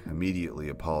he immediately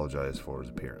apologized for his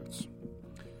appearance.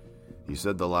 He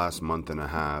said the last month and a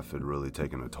half had really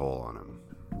taken a toll on him.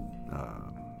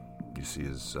 You see,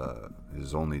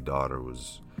 his only daughter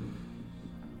was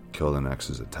killed in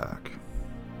X's attack.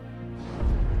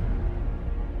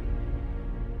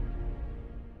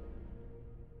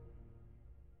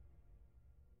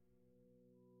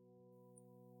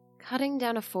 Cutting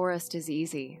down a forest is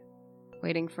easy.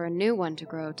 Waiting for a new one to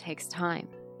grow takes time.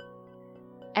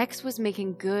 X was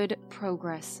making good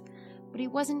progress, but he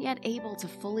wasn't yet able to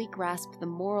fully grasp the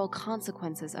moral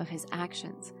consequences of his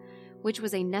actions, which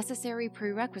was a necessary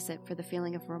prerequisite for the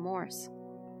feeling of remorse.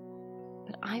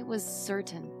 But I was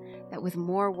certain that with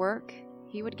more work,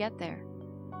 he would get there.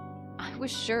 I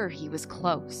was sure he was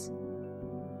close.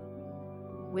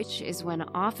 Which is when an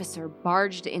officer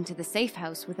barged into the safe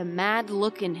house with a mad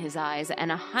look in his eyes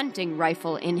and a hunting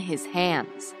rifle in his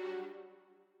hands.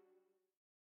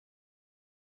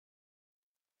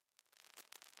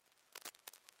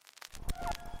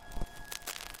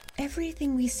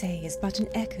 Everything we say is but an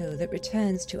echo that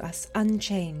returns to us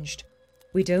unchanged.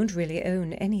 We don't really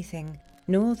own anything,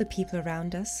 nor the people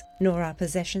around us, nor our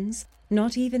possessions,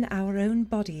 not even our own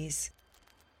bodies.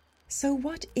 So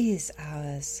what is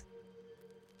ours?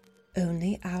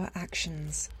 Only our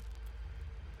actions.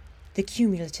 The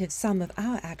cumulative sum of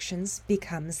our actions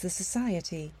becomes the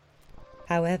society.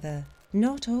 However,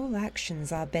 not all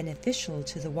actions are beneficial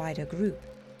to the wider group.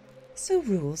 So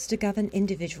rules to govern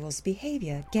individuals'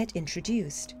 behavior get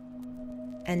introduced.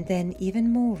 And then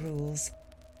even more rules,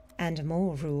 and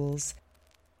more rules,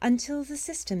 until the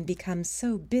system becomes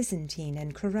so Byzantine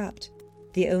and corrupt,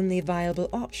 the only viable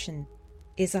option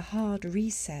is a hard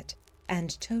reset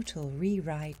and total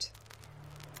rewrite.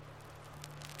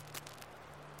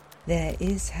 There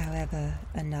is, however,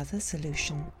 another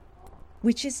solution,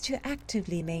 which is to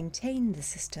actively maintain the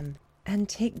system and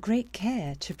take great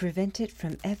care to prevent it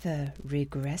from ever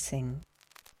regressing.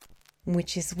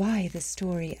 Which is why the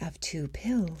story of 2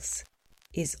 pills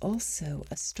is also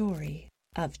a story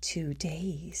of 2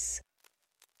 days.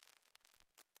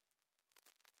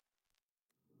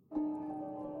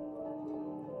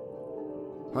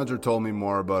 Hunter told me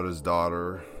more about his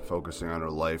daughter, focusing on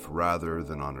her life rather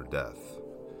than on her death.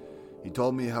 He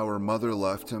told me how her mother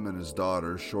left him and his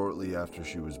daughter shortly after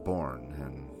she was born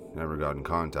and never got in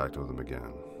contact with him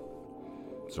again.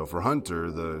 So for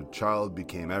Hunter, the child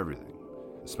became everything,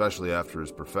 especially after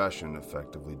his profession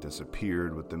effectively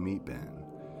disappeared with the meat ban.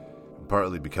 And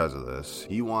partly because of this,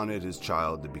 he wanted his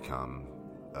child to become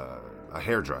a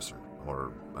hairdresser,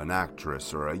 or an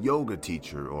actress, or a yoga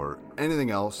teacher, or anything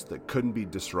else that couldn't be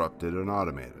disrupted and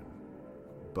automated.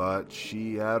 But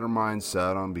she had her mind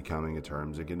set on becoming a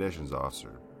terms and conditions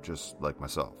officer, just like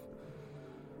myself.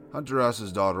 Hunter asked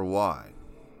his daughter why,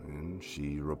 and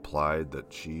she replied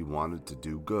that she wanted to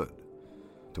do good.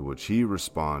 To which he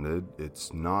responded,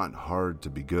 "It's not hard to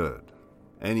be good.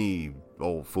 Any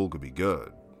old fool could be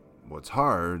good. What's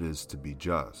hard is to be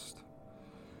just.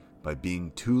 By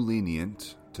being too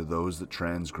lenient to those that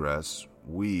transgress,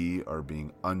 we are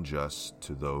being unjust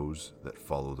to those that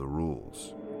follow the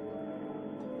rules."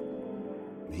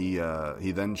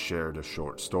 He then shared a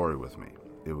short story with me.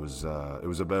 It was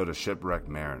about a shipwrecked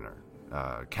mariner,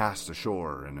 cast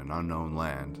ashore in an unknown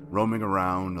land. Roaming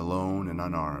around alone and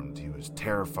unarmed, he was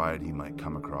terrified he might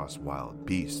come across wild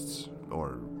beasts,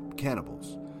 or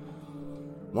cannibals.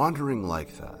 Wandering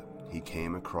like that, he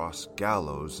came across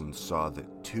gallows and saw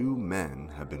that 2 men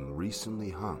had been recently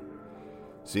hung.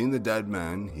 Seeing the dead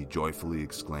men, he joyfully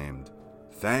exclaimed,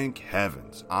 "Thank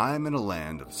heavens, I'm in a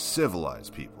land of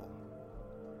civilized people."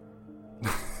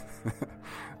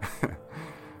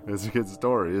 It's a good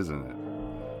story, isn't it?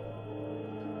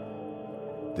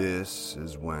 This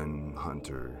is when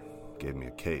Hunter gave me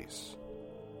a case.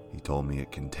 He told me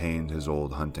it contained his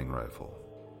old hunting rifle.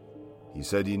 He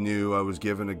said he knew I was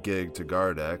given a gig to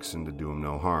guard X and to do him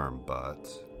no harm, but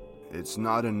it's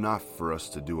not enough for us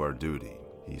to do our duty,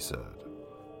 he said.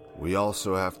 We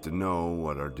also have to know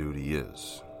what our duty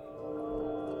is.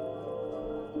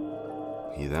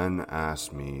 He then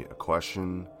asked me a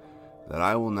question that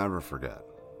I will never forget.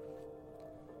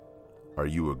 Are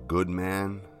you a good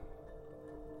man,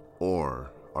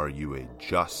 or are you a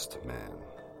just man?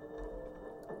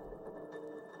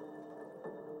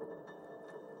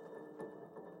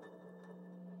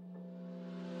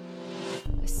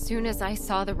 As soon as I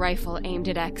saw the rifle aimed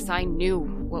at X, I knew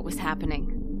what was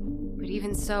happening.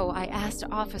 even so, I asked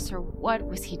Officer what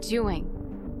was he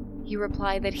doing. He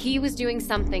replied that he was doing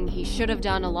something he should have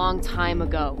done a long time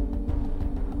ago.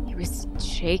 He was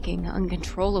shaking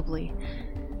uncontrollably,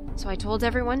 so I told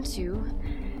everyone to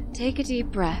take a deep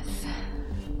breath.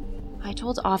 I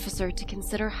told Officer to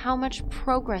consider how much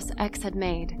progress X had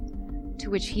made, to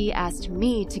which he asked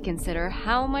me to consider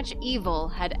how much evil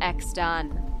had X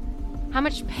done. How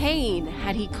much pain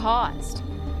had he caused?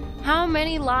 How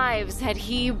many lives had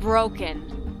he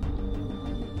broken?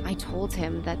 I told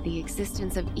him that the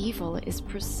existence of evil is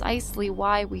precisely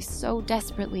why we so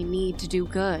desperately need to do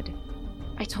good.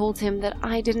 I told him that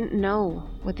I didn't know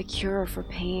what the cure for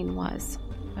pain was,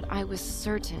 but I was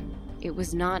certain it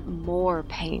was not more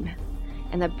pain,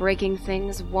 and that breaking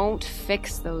things won't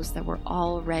fix those that were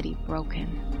already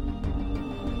broken.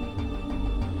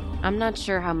 I'm not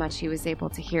sure how much he was able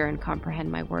to hear and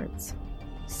comprehend my words.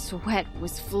 Sweat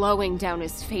was flowing down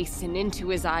his face and into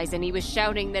his eyes, and he was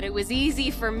shouting that it was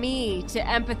easy for me to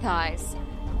empathize.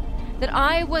 That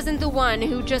I wasn't the one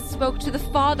who just spoke to the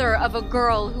father of a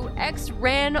girl who X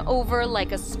ran over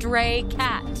like a stray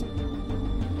cat.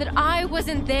 That I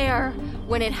wasn't there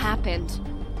when it happened.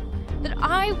 That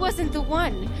I wasn't the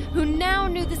one who now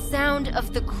knew the sound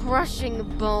of the crushing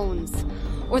bones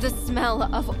or the smell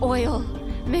of oil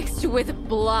mixed with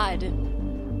blood.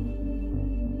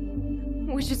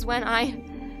 Which is when I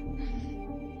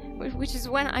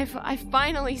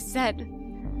finally said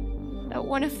that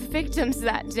one of the victims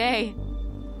that day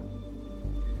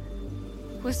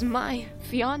was my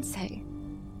fiancé.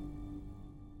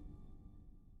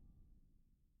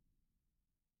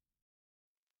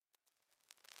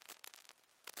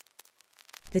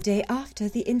 The day after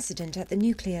the incident at the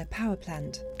nuclear power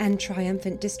plant and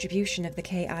triumphant distribution of the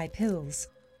KI pills,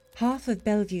 half of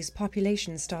Bellevue's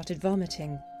population started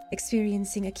vomiting,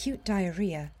 experiencing acute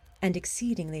diarrhea and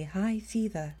exceedingly high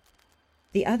fever.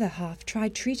 The other half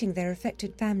tried treating their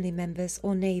affected family members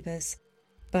or neighbors,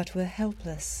 but were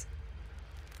helpless.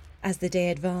 As the day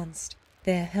advanced,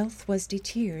 their health was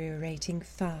deteriorating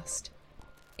fast.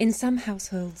 In some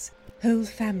households, whole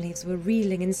families were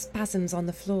reeling in spasms on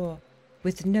the floor,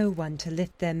 with no one to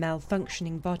lift their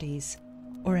malfunctioning bodies,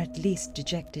 or at least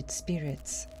dejected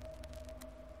spirits.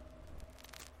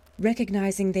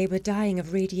 Recognizing they were dying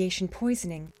of radiation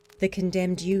poisoning, the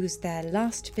condemned used their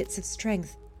last bits of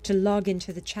strength to log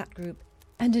into the chat group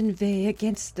and inveigh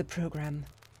against the program,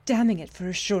 damning it for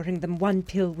assuring them one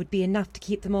pill would be enough to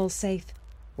keep them all safe,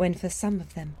 when for some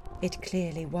of them it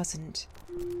clearly wasn't.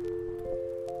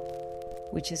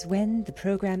 Which is when the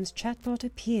program's chatbot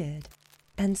appeared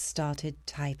and started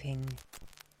typing.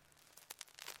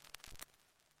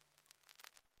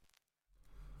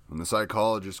 When the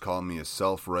psychologist called me a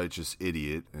self-righteous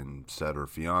idiot and said her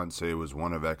fiancé was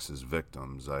one of X's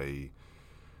victims, I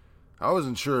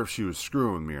wasn't sure if she was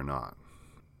screwing me or not.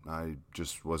 I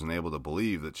just wasn't able to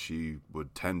believe that she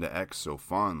would tend to X so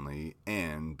fondly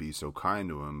and be so kind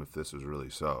to him if this was really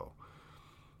so.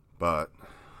 But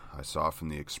I saw from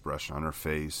the expression on her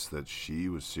face that she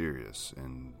was serious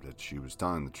and that she was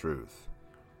telling the truth.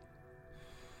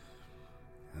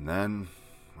 And then,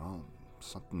 well,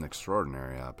 something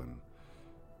extraordinary happened.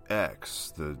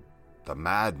 X, the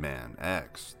madman,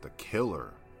 X, the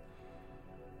killer,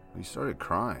 he started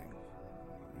crying.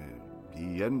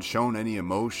 He hadn't shown any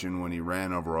emotion when he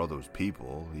ran over all those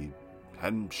people. He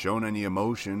hadn't shown any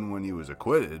emotion when he was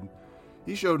acquitted.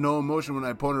 He showed no emotion when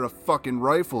I pointed a fucking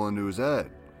rifle into his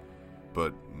head.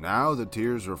 But now the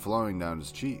tears were flowing down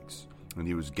his cheeks, and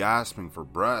he was gasping for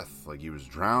breath like he was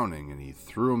drowning, and he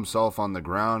threw himself on the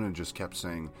ground and just kept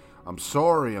saying, "I'm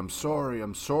sorry, I'm sorry,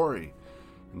 I'm sorry."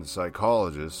 And the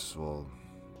psychologist, well,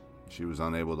 she was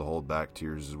unable to hold back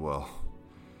tears as well.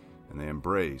 And they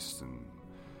embraced, and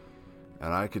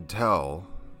I could tell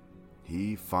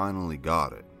he finally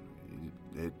got it.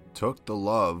 It took the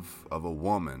love of a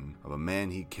woman, of a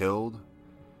man he killed,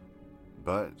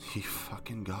 but he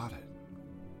fucking got it.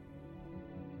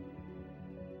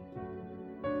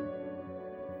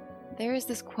 There is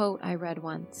this quote I read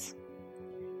once.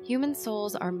 Human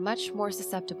souls are much more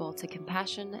susceptible to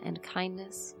compassion and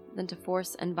kindness than to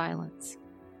force and violence.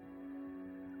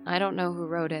 I don't know who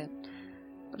wrote it,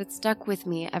 but it stuck with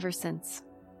me ever since.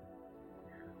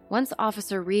 Once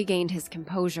Officer regained his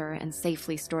composure and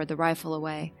safely stored the rifle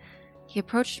away, he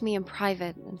approached me in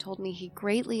private and told me he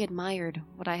greatly admired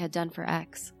what I had done for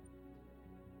X.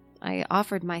 I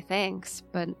offered my thanks,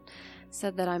 but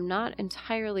said that I'm not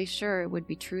entirely sure it would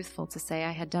be truthful to say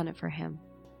I had done it for him.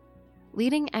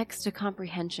 Leading X to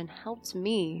comprehension helped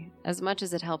me as much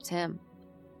as it helped him.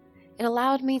 It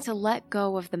allowed me to let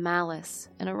go of the malice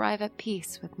and arrive at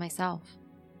peace with myself.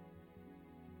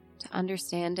 To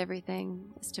understand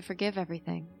everything is to forgive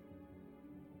everything.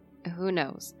 Who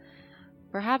knows?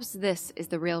 Perhaps this is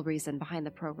the real reason behind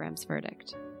the program's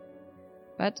verdict.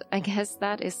 But I guess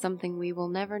that is something we will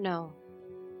never know.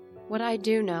 What I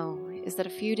do know is that a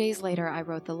few days later I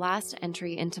wrote the last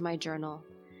entry into my journal,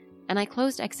 and I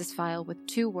closed X's file with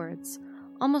 2 words,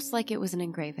 almost like it was an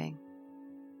engraving.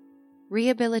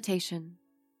 Rehabilitation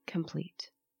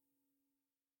complete.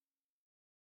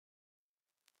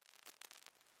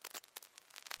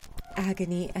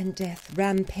 Agony and death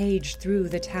rampaged through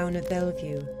the town of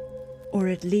Bellevue, or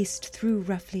at least through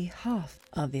roughly half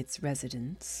of its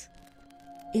residents.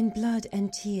 In blood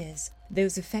and tears,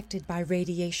 those affected by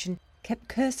radiation kept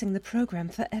cursing the program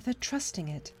for ever trusting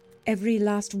it. Every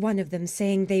last one of them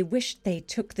saying they wished they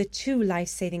took the 2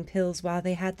 life-saving pills while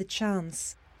they had the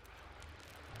chance.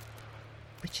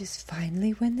 Which is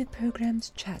finally when the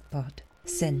program's chatbot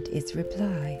sent its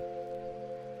reply.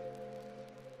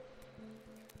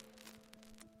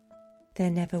 There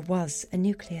never was a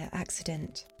nuclear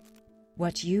accident.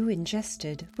 What you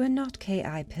ingested were not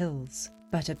KI pills,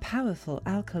 but a powerful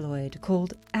alkaloid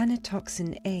called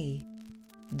anatoxin A.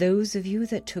 Those of you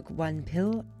that took 1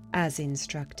 pill, as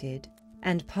instructed,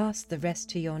 and passed the rest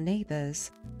to your neighbors,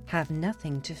 have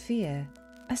nothing to fear.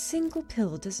 A single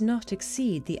pill does not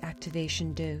exceed the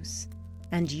activation dose,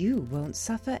 and you won't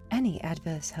suffer any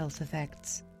adverse health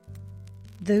effects.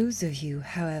 Those of you,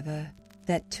 however,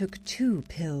 that took 2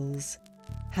 pills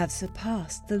have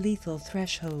surpassed the lethal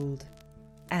threshold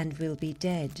and will be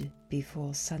dead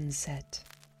before sunset.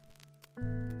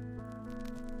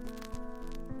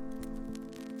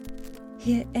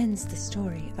 Here ends the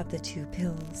story of the 2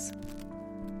 pills.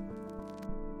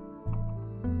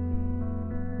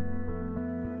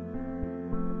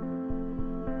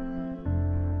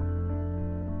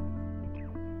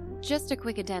 Just a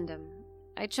quick addendum.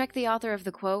 I checked the author of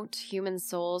the quote, "Human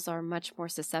souls are much more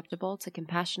susceptible to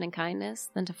compassion and kindness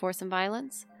than to force and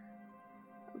violence."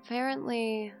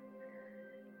 Apparently,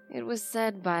 it was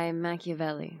said by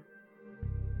Machiavelli.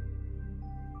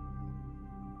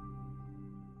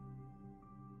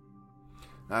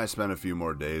 I spent a few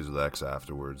more days with X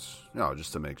afterwards,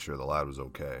 just to make sure the lad was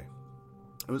okay.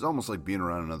 It was almost like being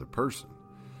around another person.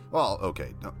 Well,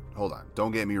 okay, hold on,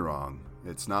 don't get me wrong.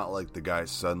 It's not like the guy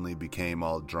suddenly became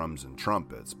all drums and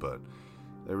trumpets, but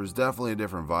there was definitely a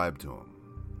different vibe to him.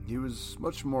 He was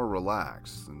much more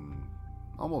relaxed and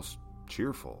almost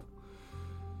cheerful.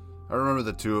 I remember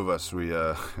the 2 of us, we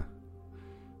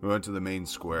went to the main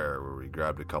square where we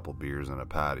grabbed a couple beers on a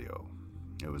patio.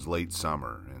 It was late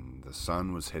summer, and the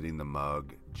sun was hitting the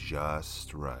mug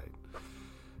just right.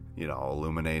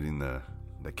 Illuminating the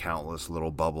countless little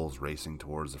bubbles racing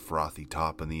towards the frothy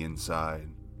top on the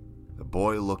inside. The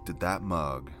boy looked at that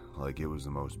mug like it was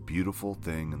the most beautiful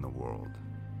thing in the world.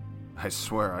 I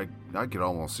swear I could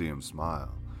almost see him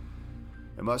smile.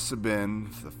 It must have been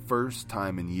the first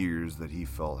time in years that he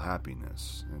felt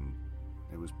happiness, and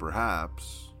it was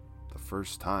perhaps the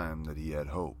first time that he had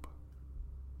hope.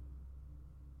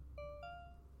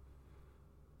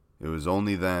 It was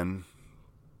only then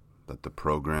that the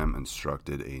program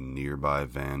instructed a nearby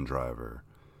van driver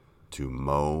to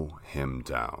mow him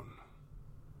down.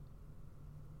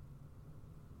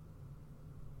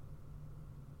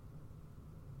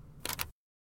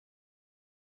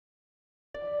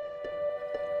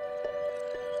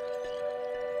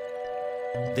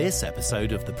 This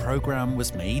episode of the program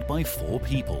was made by 4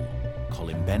 people: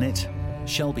 Colin Bennett,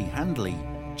 Shelby Handley,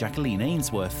 Jacqueline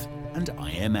Ainsworth, and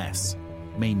IMS.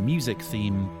 Main music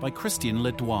theme by Christian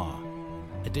Ledoir.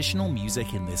 Additional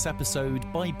music in this episode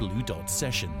by Blue Dot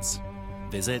Sessions.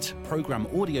 Visit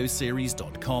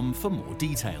programaudioseries.com for more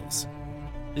details.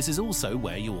 This is also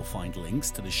where you will find links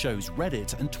to the show's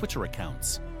Reddit and Twitter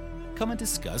accounts. Come and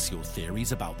discuss your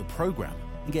theories about the program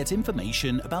and get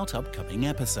information about upcoming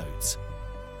episodes.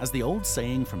 As the old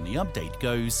saying from the update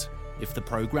goes, if the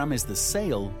program is the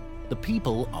sail, the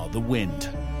people are the wind.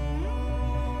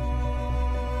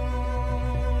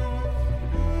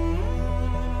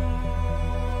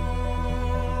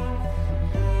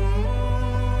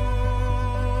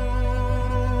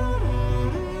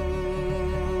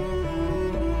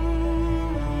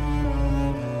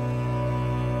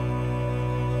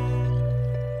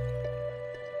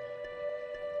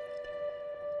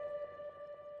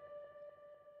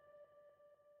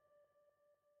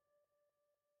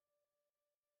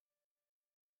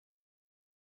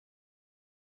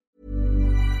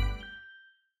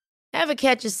 Ever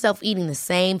catch yourself eating the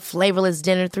same flavorless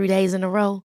dinner 3 days in a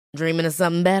row? Dreaming of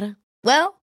something better?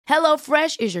 Well,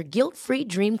 HelloFresh is your guilt-free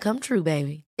dream come true,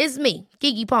 baby. It's me,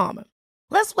 Keke Palmer.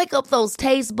 Let's wake up those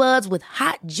taste buds with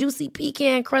hot, juicy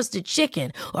pecan-crusted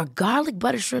chicken or garlic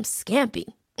butter shrimp scampi.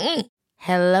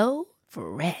 Hello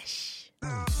Fresh.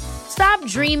 Stop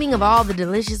dreaming of all the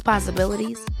delicious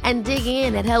possibilities and dig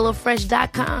in at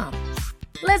HelloFresh.com.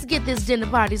 Let's get this dinner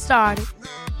party started.